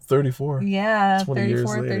been 34. Yeah, 20 34, years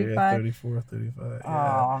later. 35. Yeah, 34, 35.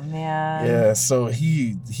 Yeah. Oh, man. Yeah, so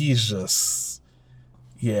he's just...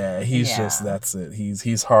 Yeah, just, that's it.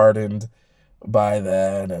 He's hardened by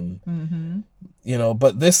that, and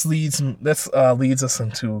but this leads us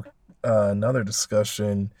into another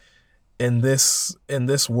discussion. In this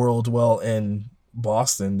world, in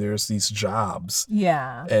Boston, there's these jobs.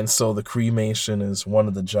 Yeah. And so the cremation is one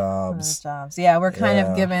of the jobs. Yeah, we're kind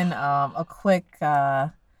of given a quick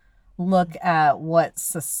look at what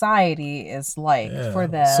society is like for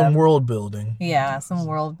them. Some world building. Yeah, some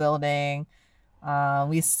world building.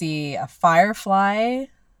 We see a firefly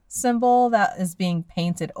symbol that is being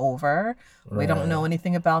painted over. Right. We don't know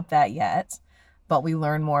anything about that yet, but we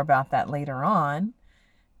learn more about that later on.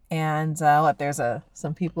 And there's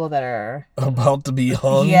some people that are about to be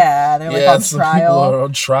hung. Yeah, they're like on trial. People are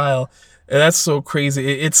on trial, and that's so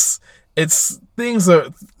crazy. It's things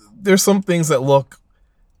that there's some things that look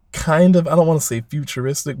kind of, I don't want to say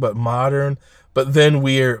futuristic, but modern. But then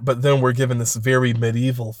we're given this very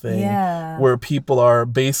medieval thing where people are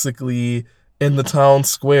basically in the town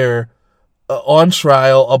square on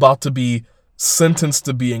trial, about to be sentenced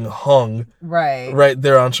to being hung. Right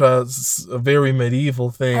there on trial. It's a very medieval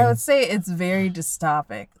thing. I would say it's very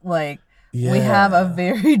dystopic. We have a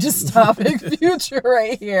very dystopic future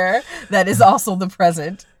right here that is also the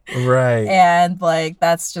present. Right. And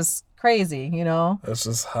that's just crazy, That's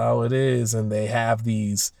just how it is. And they have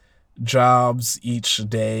these jobs each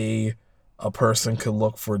day. A person could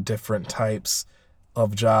look for different types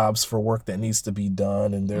of jobs for work that needs to be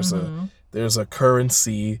done, and there's a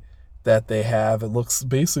currency that they have. It looks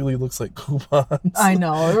like coupons. I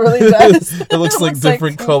know, it really does. It looks like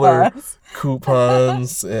different color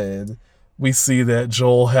coupons, and we see that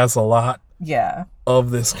Joel has a lot of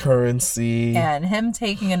this currency. And him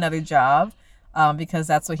taking another job, because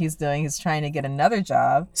that's what he's doing. He's trying to get another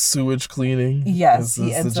job. Sewage cleaning. Yes.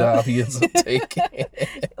 Is the job he ends up taking.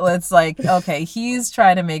 It's like, okay, he's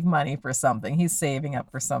trying to make money for something. He's saving up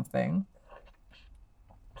for something.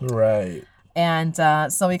 Right. And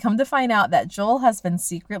so we come to find out that Joel has been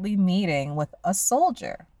secretly meeting with a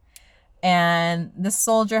soldier. And this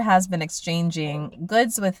soldier has been exchanging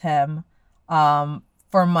goods with him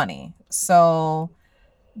for money. So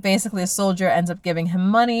basically, a soldier ends up giving him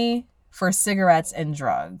money for cigarettes and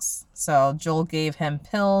drugs. So Joel gave him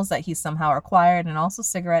pills that he somehow acquired, and also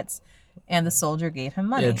cigarettes, and the soldier gave him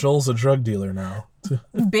money. Yeah, Joel's a drug dealer now.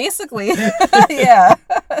 Basically. Yeah,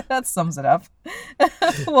 that sums it up.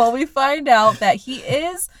 Well, we find out that he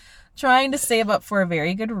is trying to save up for a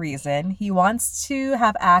very good reason. He wants to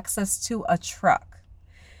have access to a truck.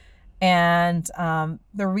 And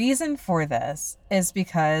the reason for this is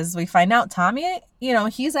because we find out Tommy,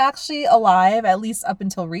 he's actually alive, at least up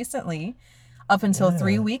until recently, up until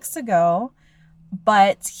 3 weeks ago,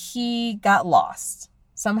 but he got lost.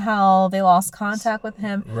 Somehow they lost contact with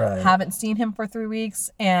him, haven't seen him for 3 weeks,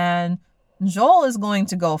 and Joel is going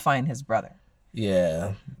to go find his brother.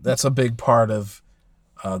 Yeah, that's a big part of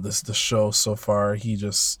the show so far. He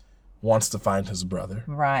just wants to find his brother.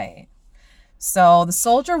 Right. So the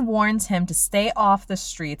soldier warns him to stay off the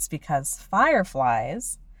streets because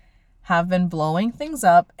fireflies have been blowing things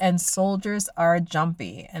up and soldiers are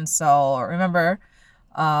jumpy. And so remember,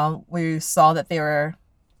 we saw that they were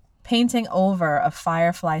painting over a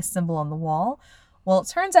firefly symbol on the wall. Well, it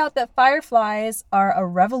turns out that fireflies are a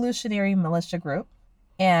revolutionary militia group,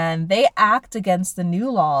 and they act against the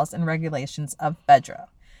new laws and regulations of Fedra.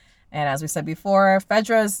 And as we said before,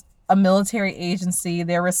 Fedra is a military agency.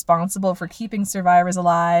 They're responsible for keeping survivors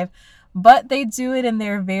alive, but they do it in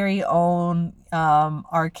their very own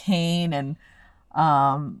arcane and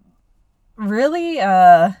really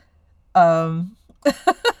I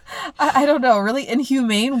don't know, really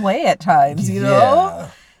inhumane way at times, you know?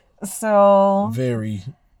 So very,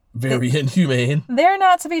 very inhumane. They're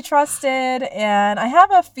not to be trusted, and I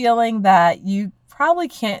have a feeling that you probably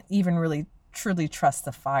can't even really truly trust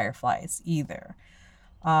the fireflies either.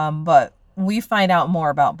 But we find out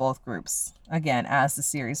more about both groups, again, as the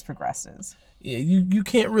series progresses. Yeah, you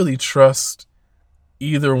can't really trust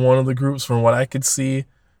either one of the groups from what I could see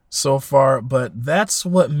so far, but that's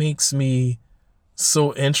what makes me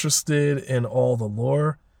so interested in all the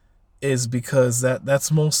lore, is because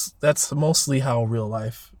that's mostly how real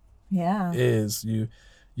life is.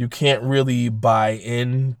 You can't really buy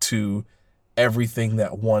into everything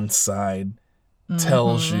that one side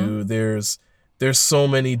tells you. There's so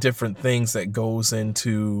many different things that goes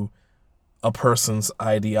into a person's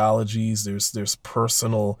ideologies. There's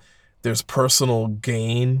personal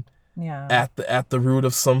gain at the root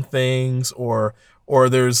of some things, or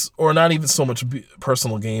not even so much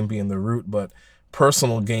personal gain being the root, but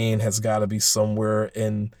personal gain has got to be somewhere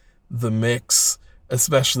in the mix,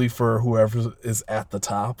 especially for whoever is at the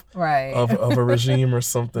top of a regime or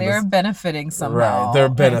something. They're benefiting somehow. Right, they're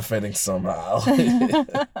benefiting somehow.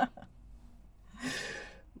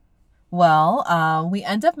 Well, we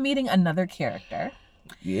end up meeting another character.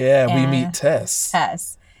 Yeah, we meet Tess. Yeah.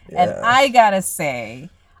 And I gotta say,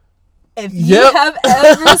 if you have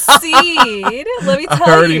ever seen, let me tell you.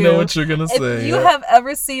 I already know what you're gonna say. If you have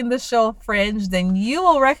ever seen the show Fringe, then you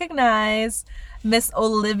will recognize Miss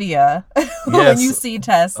Olivia when you see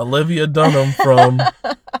Tess. Olivia Dunham from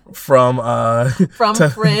Fringe.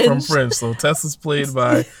 So Tess is played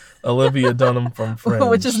by Olivia Dunham from Fringe,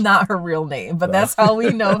 which is not her real name, but that's how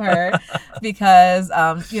we know her. Because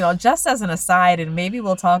just as an aside, and maybe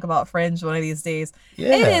we'll talk about Fringe one of these days,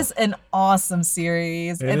 it is an awesome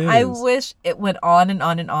series, I wish it went on and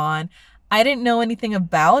on and on. I didn't know anything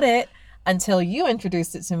about it until you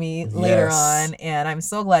introduced it to me later on, and I'm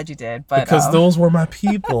so glad you did. But because those were my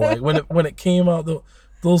people. Like when it came out,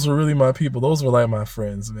 those were really my people. Those were like my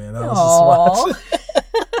friends, man. I was just watching.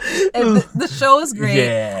 The show is great.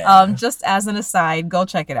 Yeah. Just as an aside, go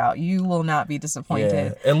check it out. You will not be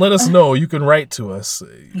disappointed. Yeah. And let us know. You can write to us.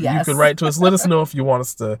 Yes. You can write to us. Let us know if you want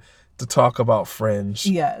us to talk about Fringe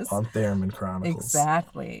on Theremin Chronicles.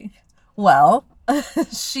 Exactly. Well,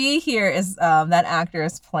 she here is that actor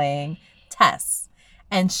is playing Tess,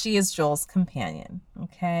 and she is Joel's companion.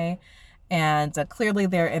 Okay. And clearly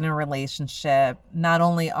they're in a relationship. Not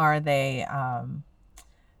only are they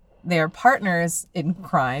they're partners in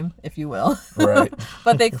crime, if you will. Right.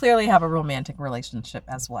 But they clearly have a romantic relationship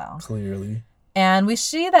as well. Clearly. And we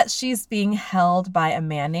see that she's being held by a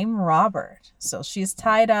man named Robert. So she's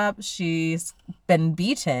tied up, she's been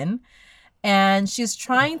beaten, and she's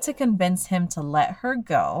trying to convince him to let her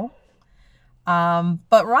go.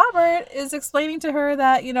 But Robert is explaining to her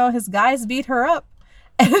that, his guys beat her up.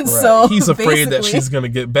 And so he's afraid that she's going to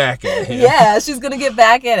get back at him. Yeah, she's going to get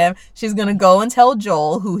back at him. She's going to go and tell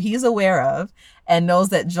Joel, who he's aware of and knows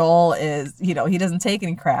that Joel is, he doesn't take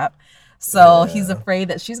any crap. So he's afraid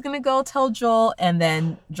that she's going to go tell Joel, and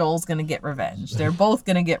then Joel's going to get revenge. They're both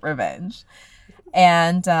going to get revenge.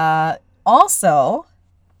 And also,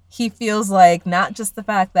 he feels like not just the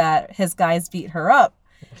fact that his guys beat her up,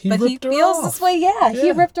 but he feels this way. Yeah,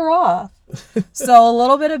 he ripped her off. So a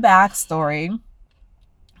little bit of backstory.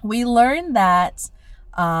 We learned that,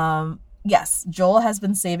 yes, Joel has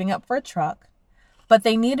been saving up for a truck, but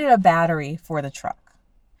they needed a battery for the truck.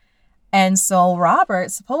 And so Robert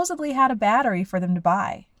supposedly had a battery for them to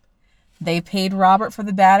buy. They paid Robert for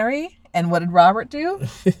the battery, and what did Robert do?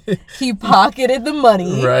 He pocketed the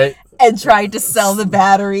money, right, and tried to sell the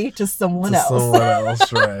battery to someone else. Someone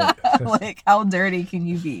else, right? Like, how dirty can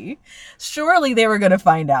you be? Surely they were going to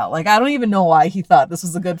find out. Like, I don't even know why he thought this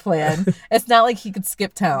was a good plan. It's not like he could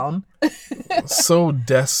skip town. So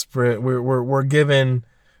desperate. We're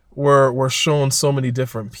shown so many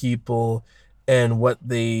different people and what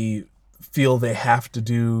they feel they have to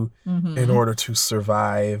do in order to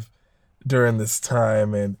survive during this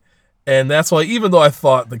time, and that's why, even though I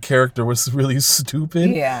thought the character was really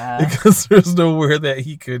stupid, because there's nowhere that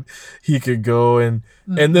he could go, and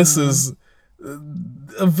this is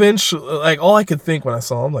eventually, like, all I could think when I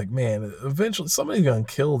saw him, like, man, eventually somebody's gonna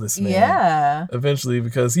kill this man. Yeah. Eventually,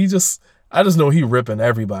 because I just know he ripping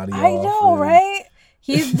everybody off. I know, right?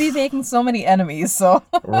 He'd be making so many enemies, so.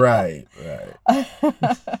 Right.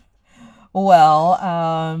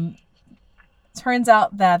 Well, turns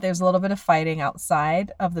out that there's a little bit of fighting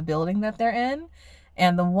outside of the building that they're in,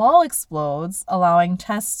 and the wall explodes, allowing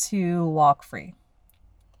Tess to walk free.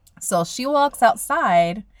 So she walks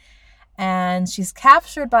outside, and she's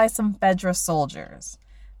captured by some Fedra soldiers,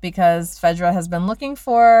 because Fedra has been looking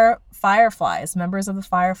for Fireflies, members of the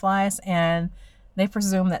Fireflies, and they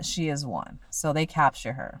presume that she is one. So they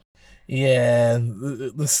capture her. Yeah,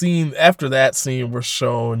 the scene after that scene, we're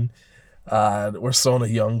shown a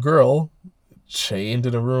young girl chained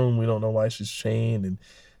in a room. We don't know why she's chained, and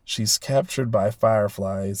she's captured by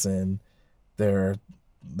Fireflies, and they're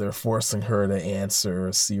forcing her to answer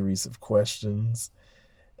a series of questions.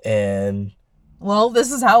 And well,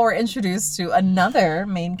 this is how we're introduced to another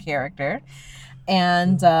main character,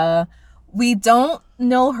 and we don't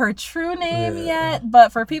know her true name yet,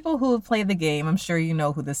 but for people who have played the game, I'm sure you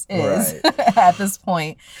know who this is. Right. At this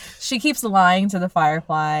point. She keeps lying to the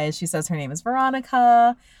Fireflies. She says her name is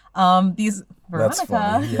Veronica. Veronica. That's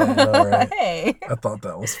funny. Yeah, I know, right? Hey. I thought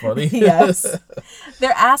that was funny. Yes.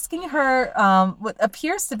 They're asking her what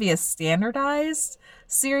appears to be a standardized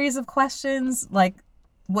series of questions, like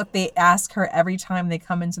what they ask her every time they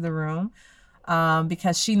come into the room,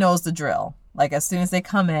 because she knows the drill. Like, as soon as they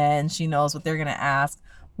come in, she knows what they're going to ask.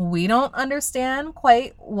 We don't understand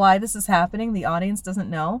quite why this is happening. The audience doesn't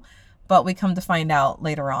know, but we come to find out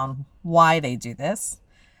later on why they do this.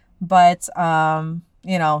 But,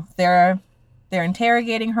 they're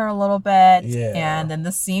interrogating her a little bit, and then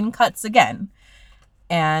the scene cuts again,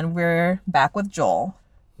 and we're back with Joel.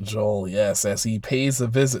 Joel, yes, as he pays a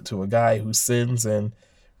visit to a guy who sends and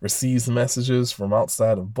receives messages from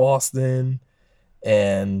outside of Boston,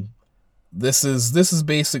 and this is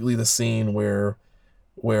basically the scene where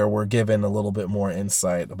we're given a little bit more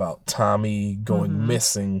insight about Tommy going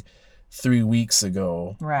missing 3 weeks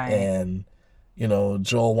ago. Right. And,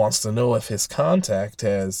 Joel wants to know if his contact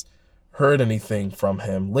has heard anything from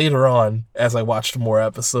him. Later on, as I watched more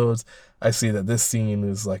episodes, I see that this scene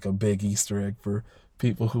is like a big Easter egg for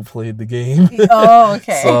people who played the game. Oh,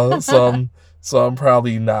 okay. So I'm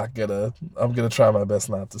probably not gonna. I'm gonna try my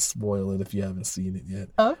best not to spoil it if you haven't seen it yet.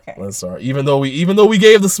 Okay. Well, sorry. Even though we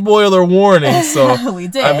gave the spoiler warning, so we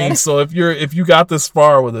did. I mean, so if you got this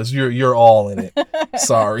far with us, you're all in it.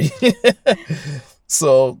 Sorry.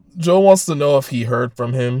 So Joel wants to know if he heard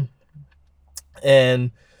from him,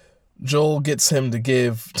 and Joel gets him to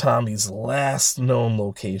give Tommy's last known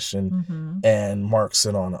location and marks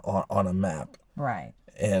it on a map. Right.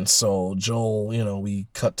 And so Joel, we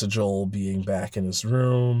cut to Joel being back in his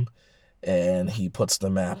room, and he puts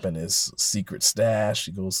the map in his secret stash.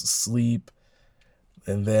 He goes to sleep.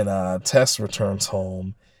 And then Tess returns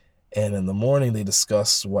home, and in the morning they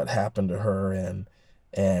discuss what happened to her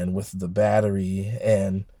and with the battery.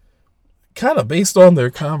 And kind of based on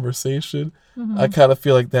their conversation, I kind of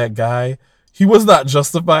feel like that guy, he was not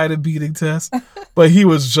justified in beating Tess, but he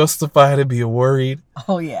was justified in being worried.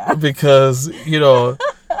 Oh, yeah. Because,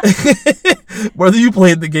 whether you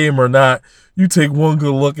played the game or not, you take one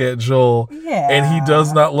good look at Joel, and he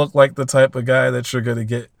does not look like the type of guy that you're going to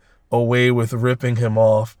get away with ripping him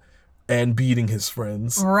off and beating his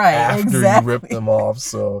friends after you rip them off.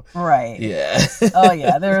 So, yeah. Oh,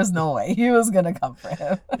 yeah, there was no way he was going to come for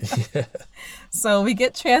him. Yeah. So we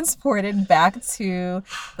get transported back to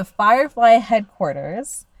the Firefly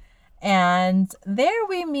headquarters, and there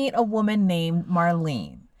we meet a woman named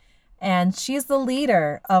Marlene, and she's the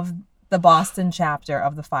leader of the Boston chapter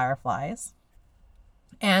of the Fireflies.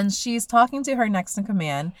 And she's talking to her next in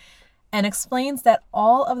command and explains that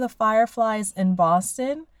all of the Fireflies in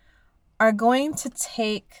Boston are going to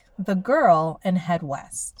take the girl and head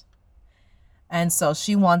west. And so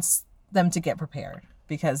she wants them to get prepared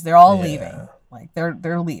because they're all leaving. Like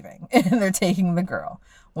they're leaving and they're taking the girl.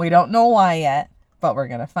 We don't know why yet, but we're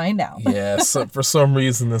going to find out. Yeah, so for some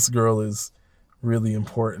reason, this girl is really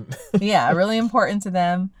important. Yeah, really important to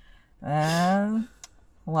them.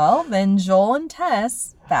 Well, then Joel and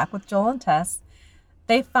Tess, back with Joel and Tess,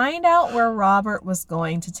 they find out where Robert was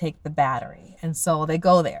going to take the battery. And so they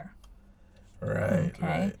go there. Right, Okay.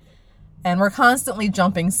 right. And we're constantly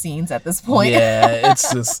jumping scenes at this point. Yeah,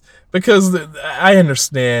 it's just because I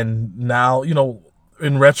understand now,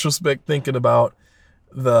 in retrospect, thinking about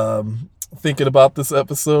this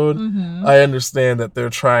episode, Mm-hmm. I understand that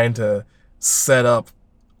they're trying to set up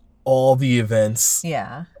all the events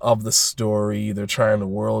Yeah. of the story. They're trying to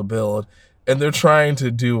world build, and they're trying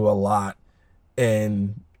to do a lot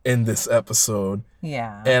in this episode.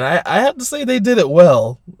 Yeah. And I have to say they did it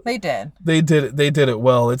well. They did. They did it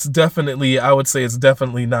well. It's definitely, I would say it's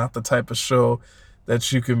definitely not the type of show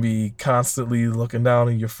that you can be constantly looking down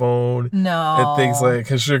at your phone No. and things like,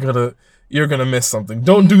 because you're gonna miss something.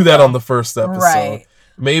 Don't do that on the first episode. Right.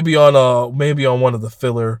 Maybe on one of the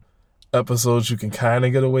filler episodes you can kind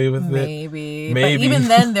of get away with it. Maybe. Maybe. But even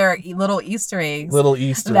then, there are little Easter eggs. Little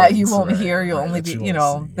Easter that eggs, you won't right, hear. You'll right, only that be, you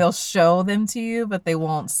won't see. they'll show them to you, but they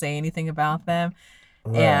won't say anything about them.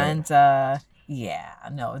 Right. And yeah,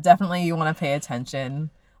 no, definitely you want to pay attention.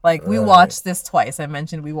 Like we Right. watched this twice. I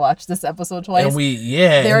mentioned we watched this episode twice.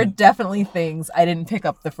 And there are definitely things I didn't pick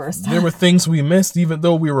up the first time. there were things we missed, even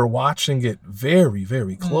though we were watching it very,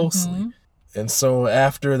 very closely. Mm-hmm. And so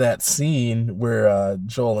after that scene where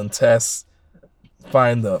Joel and Tess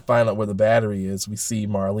find out where the battery is, we see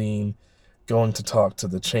Marlene going to talk to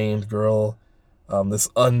the chained girl, this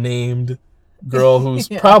unnamed girl who's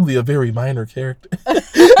Yeah. probably a very minor character.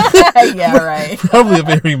 Yeah, right. Probably a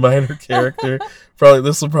very minor character.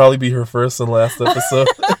 This will probably be her first and last episode.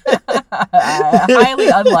 Highly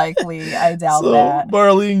unlikely. I doubt So that.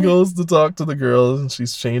 Marlene goes to talk to the girl, and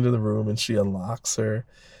she's chained in the room, and she unlocks her.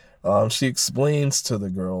 She explains to the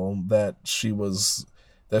girl that she was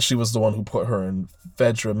the one who put her in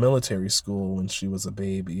Fedra military school when she was a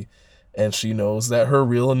baby, and she knows that her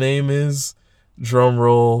real name is, drum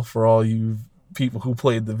roll for all you people who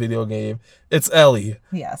played the video game, it's Ellie.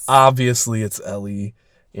 Yes. Obviously, it's Ellie.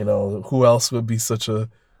 Who else would be such a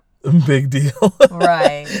big deal?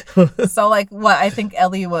 Right. So like what, I think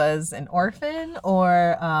Ellie was an orphan,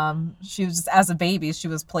 or she was just, as a baby she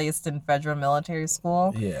was placed in Fedra military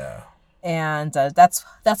school. Yeah. And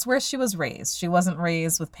that's where she was raised. She wasn't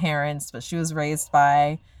raised with parents, but she was raised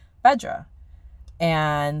by Fedra.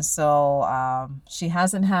 And so she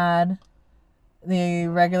hasn't had the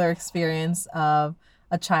regular experience of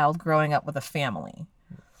a child growing up with a family.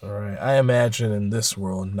 All right. I imagine in this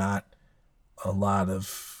world, not a lot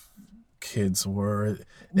of kids were.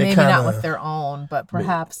 Maybe not with their own, but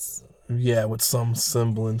perhaps. Yeah, with some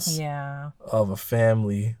semblance Yeah. of a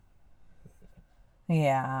family.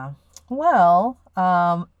 Yeah. Well,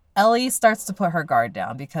 Ellie starts to put her guard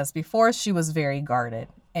down, because before she was very guarded,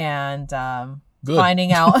 and Good.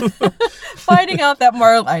 finding out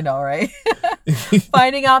that I know, right?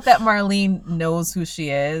 Finding out that Marlene knows who she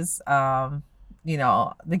is, the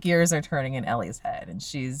gears are turning in Ellie's head, and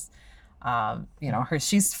she's,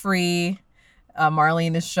 she's free.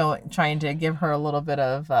 Marlene is trying to give her a little bit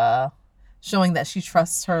of, showing that she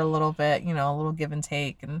trusts her a little bit, a little give and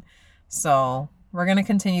take. And so we're going to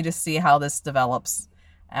continue to see how this develops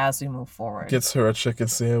as we move forward. Gets her a chicken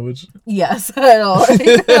sandwich. Yes, I know.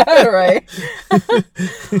 Right.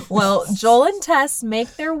 Well, Joel and Tess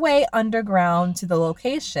make their way underground to the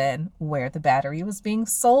location where the battery was being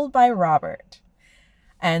sold by Robert.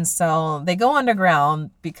 And so they go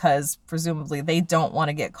underground because presumably they don't want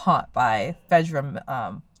to get caught by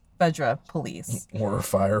Fedra police. Or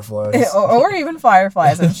fireflies. or even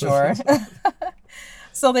fireflies, I'm sure.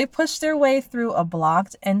 So they push their way through a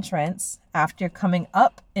blocked entrance after coming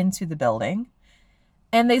up into the building.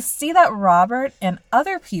 And they see that Robert and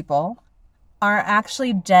other people are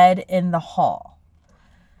actually dead in the hall.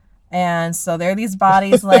 And so there are these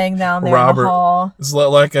bodies laying down there in the hall. It's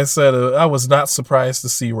like I said, I was not surprised to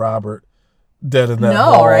see Robert dead in that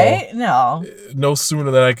hall. No, right? No. No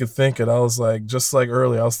sooner than I could think it. I was like, just like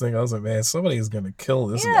earlier, I was like, man, somebody is going to kill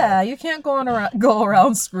this guy. Yeah, you can't go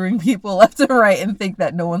around screwing people left and right and think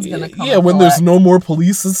that no one's going to come. Yeah, when there's no more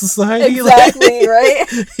police in society. Exactly, right?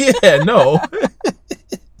 Yeah, no.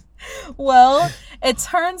 Well, it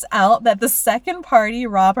turns out that the second party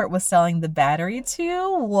Robert was selling the battery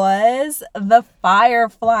to was the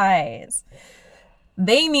Fireflies.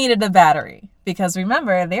 They needed a battery because,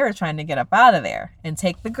 remember, they were trying to get up out of there and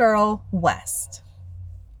take the girl west.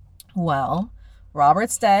 Well,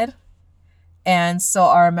 Robert's dead, and so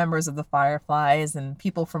are members of the Fireflies and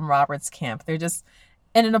people from Robert's camp. They're just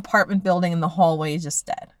in an apartment building in the hallway, just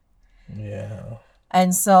dead. Yeah.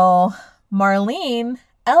 And so Marlene,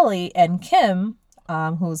 Ellie, and Kim,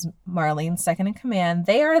 who's Marlene's second in command,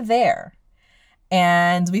 they are there.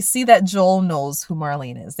 And we see that Joel knows who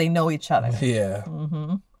Marlene is. They know each other. Yeah.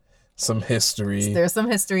 Some history. There's some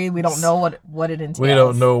history. We don't know what it entails. We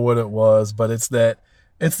don't know what it was, but it's that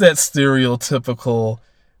stereotypical,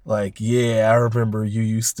 like, yeah, I remember you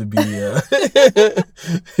used to be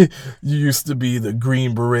the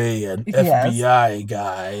Green Beret and FBI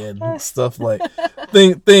guy and stuff like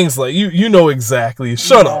things like you know exactly.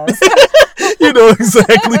 Shut up. You know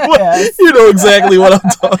exactly what I'm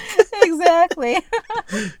talking. Exactly.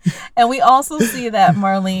 And we also see that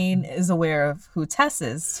Marlene is aware of who Tess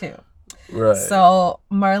is too. Right. So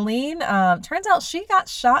Marlene, turns out she got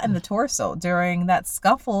shot in the torso during that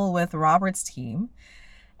scuffle with Robert's team.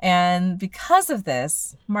 And because of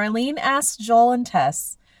this, Marlene asked Joel and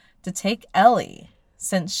Tess to take Ellie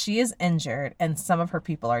since she is injured and some of her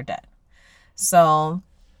people are dead. So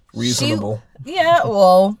reasonable.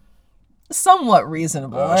 Somewhat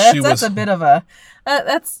reasonable. That's a bit of a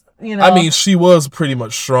that's, you know. I mean, she was pretty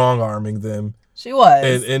much strong-arming them. She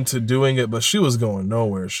was. Into doing it, but she was going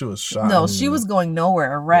nowhere. She was shot. No, she was going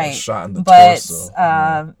nowhere, right. Shot in the torso.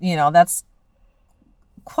 But, you know, that's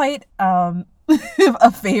quite a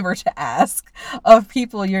favor to ask of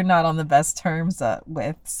people you're not on the best terms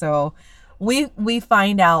with. So we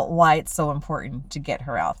find out why it's so important to get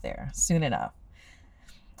her out there soon enough.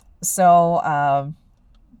 So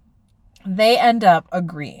they end up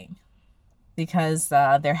agreeing because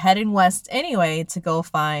they're heading west anyway to go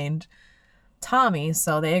find Tommy.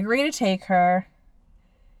 So they agree to take her.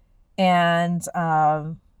 And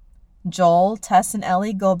Joel, Tess, and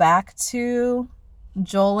Ellie go back to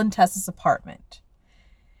Joel and Tess's apartment.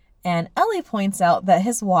 And Ellie points out that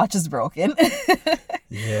his watch is broken.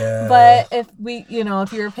 Yeah. But if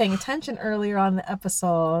you were paying attention earlier on the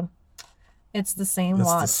episode, it's the same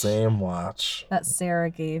watch. It's the same watch that Sarah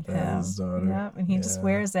gave him. His daughter. Yep, and he just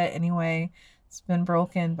wears it anyway. It's been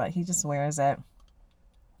broken, but he just wears it.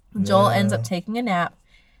 Joel ends up taking a nap,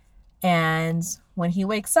 and when he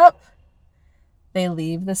wakes up, they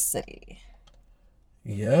leave the city.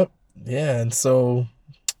 Yep. Yeah, and so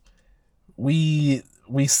we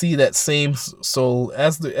see that same. So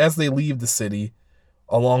as they leave the city,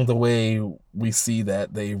 along the way we see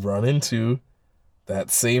that they run into that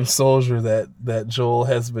same soldier that Joel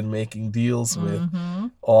has been making deals with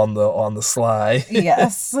on the sly.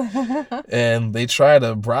 Yes. And they try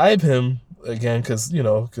to bribe him again because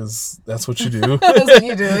that's what you do. That's what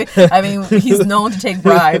you do. I mean, he's known to take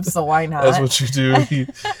bribes, so why not? That's what you do.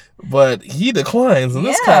 But he declines, and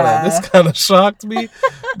this kind of shocked me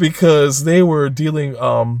because they were dealing.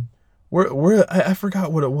 I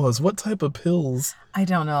forgot what it was. What type of pills? I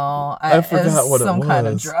don't know. I forgot what it was. Some kind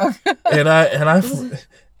of drug.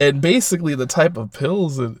 and basically the type of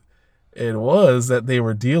pills it was that they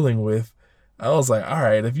were dealing with. I was like, all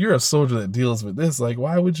right, if you're a soldier that deals with this, like,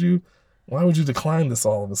 why would you decline this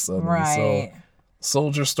all of a sudden? Right. So,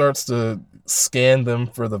 soldier starts to scan them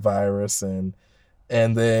for the virus, and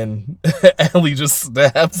then Ellie just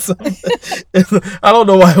stabs him. I don't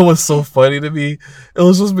know why it was so funny to me. It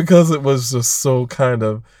was just because it was just so kind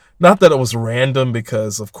of, not that it was random,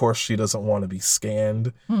 because of course she doesn't want to be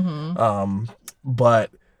scanned.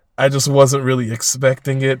 But I just wasn't really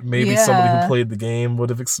expecting it. Maybe somebody who played the game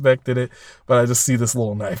would have expected it, but I just see this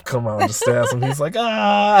little knife come out and just stabs him. He's like,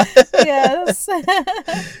 ah. Yes.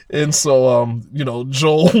 And so,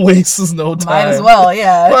 Joel wastes no time. Might as well,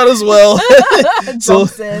 yeah. Might as well.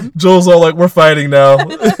 Jumps in. Joel's all like, we're fighting now.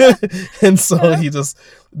 And so he just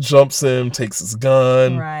jumps in, takes his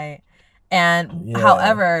gun. Right. And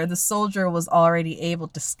however, the soldier was already able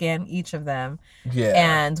to scan each of them. Yeah.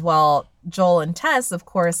 And while Joel and Tess, of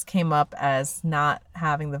course, came up as not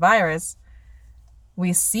having the virus,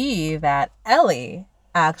 we see that Ellie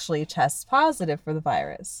actually tests positive for the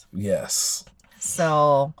virus. Yes.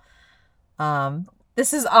 So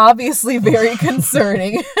this is obviously very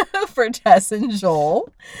concerning for Tess and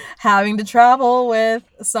Joel, having to travel with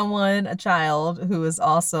a child who is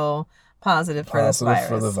also positive for this virus.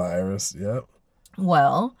 For the virus, yep.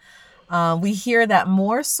 Well, we hear that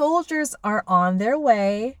more soldiers are on their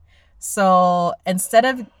way. So instead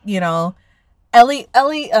of, Ellie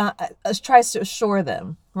tries to assure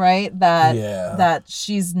them, right, that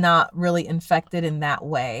she's not really infected in that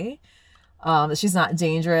way, that she's not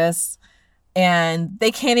dangerous, and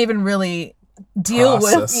they can't even really deal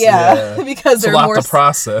with because they're more to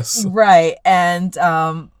process, right, and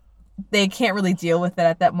they can't really deal with it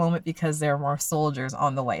at that moment because there are more soldiers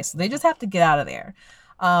on the way. So they just have to get out of there.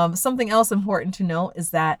 Something else important to note is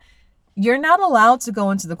that you're not allowed to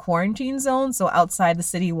go into the quarantine zone, so outside the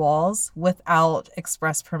city walls, without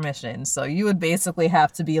express permission. So you would basically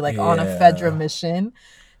have to be like on a Fedra mission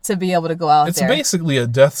to be able to go out there. It's basically a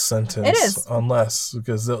death sentence. It is. Unless,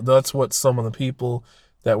 because that's what some of the people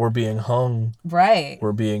that were being hung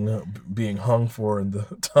were being hung for in the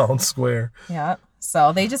town square. Yeah.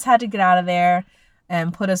 So they just had to get out of there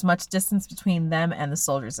and put as much distance between them and the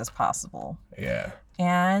soldiers as possible. Yeah.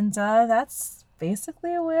 And that's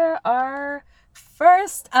basically where our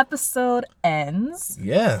first episode ends.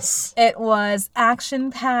 Yes. It was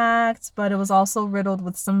action-packed, but it was also riddled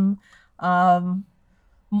with some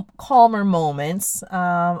calmer moments.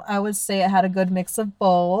 I would say it had a good mix of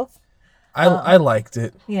both. I liked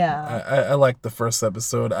it. Yeah. I liked the first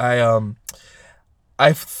episode. I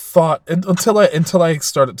thought until I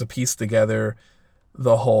started to piece together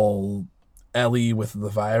the whole Ellie with the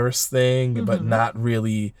virus thing, but not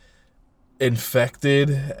really infected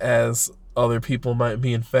as other people might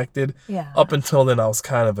be infected. Yeah. Up until then, I was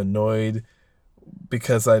kind of annoyed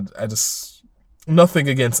because I just, nothing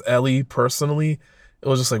against Ellie personally. It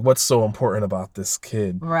was just like, what's so important about this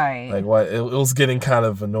kid? Right. Like, what? It was getting kind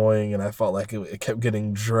of annoying, and I felt like it kept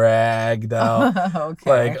getting dragged out.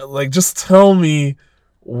 Okay. Like, just tell me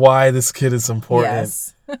why this kid is important,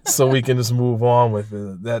 Yes. so we can just move on with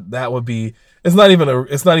it. That would be. It's not even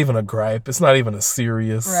a gripe. It's not even a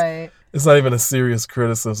serious. Right. It's not even a serious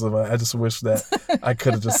criticism. I just wish that I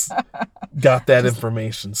could have just got that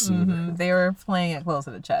information sooner. They were playing it close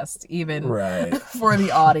to the chest, even Right. for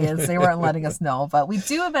the audience. They weren't letting us know, but we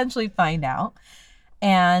do eventually find out.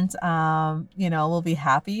 And, we'll be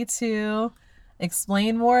happy to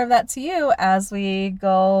explain more of that to you as we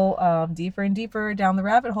go deeper and deeper down the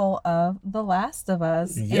rabbit hole of The Last of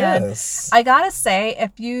Us. Yes. And I gotta say,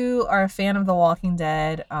 if you are a fan of The Walking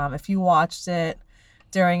Dead, if you watched it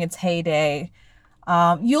during its heyday,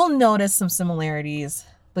 you'll notice some similarities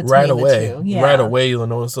between the two. Yeah. Right away, you'll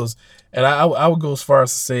notice those. And I would go as far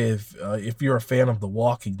as to say if you're a fan of The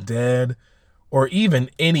Walking Dead, or even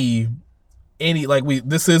any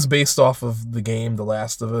this is based off of the game The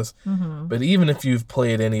Last of Us, but even if you've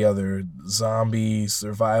played any other zombie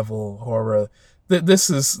survival horror, this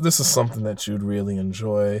is something that you'd really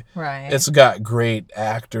enjoy. Right. It's got great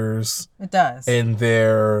actors. It does. And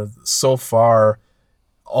they're so far,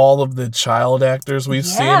 all of the child actors we've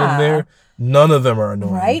seen in there, none of them are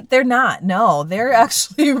annoying. Right? They're not. No, they're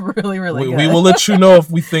actually really, really good. We will let you know if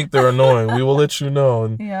we think they're annoying. We will let you know.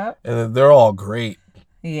 And they're all great.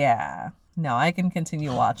 Yeah. No, I can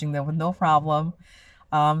continue watching them with no problem.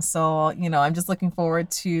 So, I'm just looking forward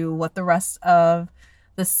to what the rest of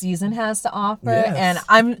the season has to offer. Yes.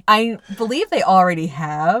 And I believe they already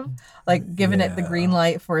have given it the green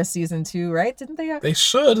light for a season 2, right? Didn't they? They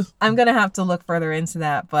should. I'm gonna have to look further into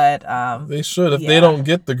that, but they should. If they don't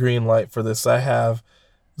get the green light for this, I have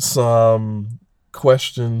some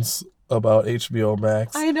questions about HBO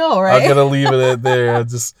Max. I know, right? I'm gonna leave it at there. I'm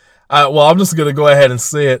just gonna go ahead and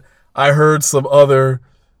say it. I heard some other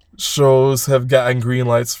shows have gotten green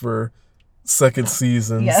lights for second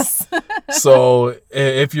seasons. Yes. So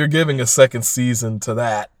if you're giving a second season to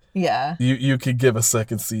that, yeah, you could give a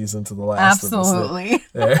second season to The Last of Us. Absolutely.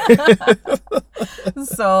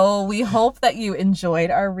 So we hope that you enjoyed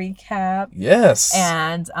our recap. Yes.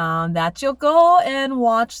 And that you'll go and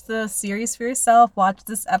watch the series for yourself. Watch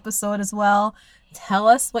this episode as well. Tell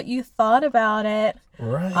us what you thought about it.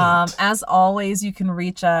 Right. As always, you can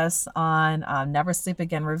reach us on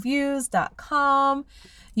neversleepagainreviews.com.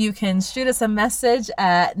 You can shoot us a message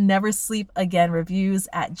at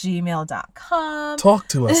neversleepagainreviews@gmail.com. Talk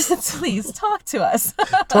to us. Please talk to us.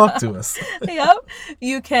 Talk to us. Yep.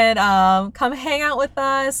 You can come hang out with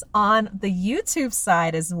us on the YouTube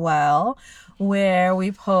side as well, where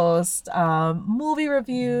we post movie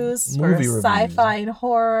reviews for sci-fi and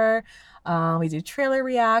horror. We do trailer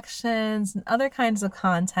reactions and other kinds of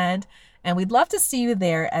content, and we'd love to see you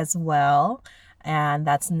there as well. And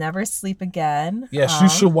that's Never Sleep Again. Yes, you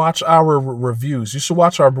should watch our reviews. You should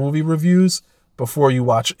watch our movie reviews before you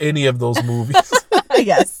watch any of those movies.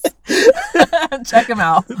 Yes. Check them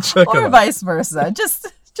out. Or vice versa. Just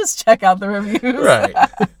check out the reviews. Right.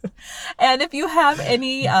 And if you have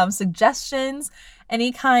any suggestions,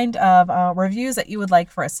 any kind of reviews that you would like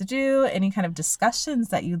for us to do, any kind of discussions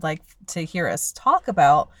that you'd like to hear us talk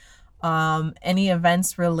about, any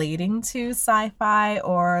events relating to sci-fi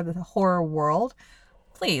or the horror world,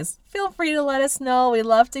 please feel free to let us know. We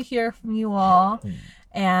love to hear from you all.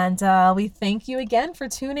 And we thank you again for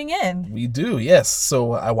tuning in. We do, yes.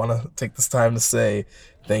 So I want to take this time to say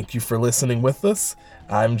thank you for listening with us.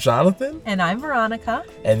 I'm Jonathan. And I'm Veronica.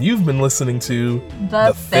 And you've been listening to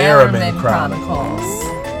The Theremin Chronicles.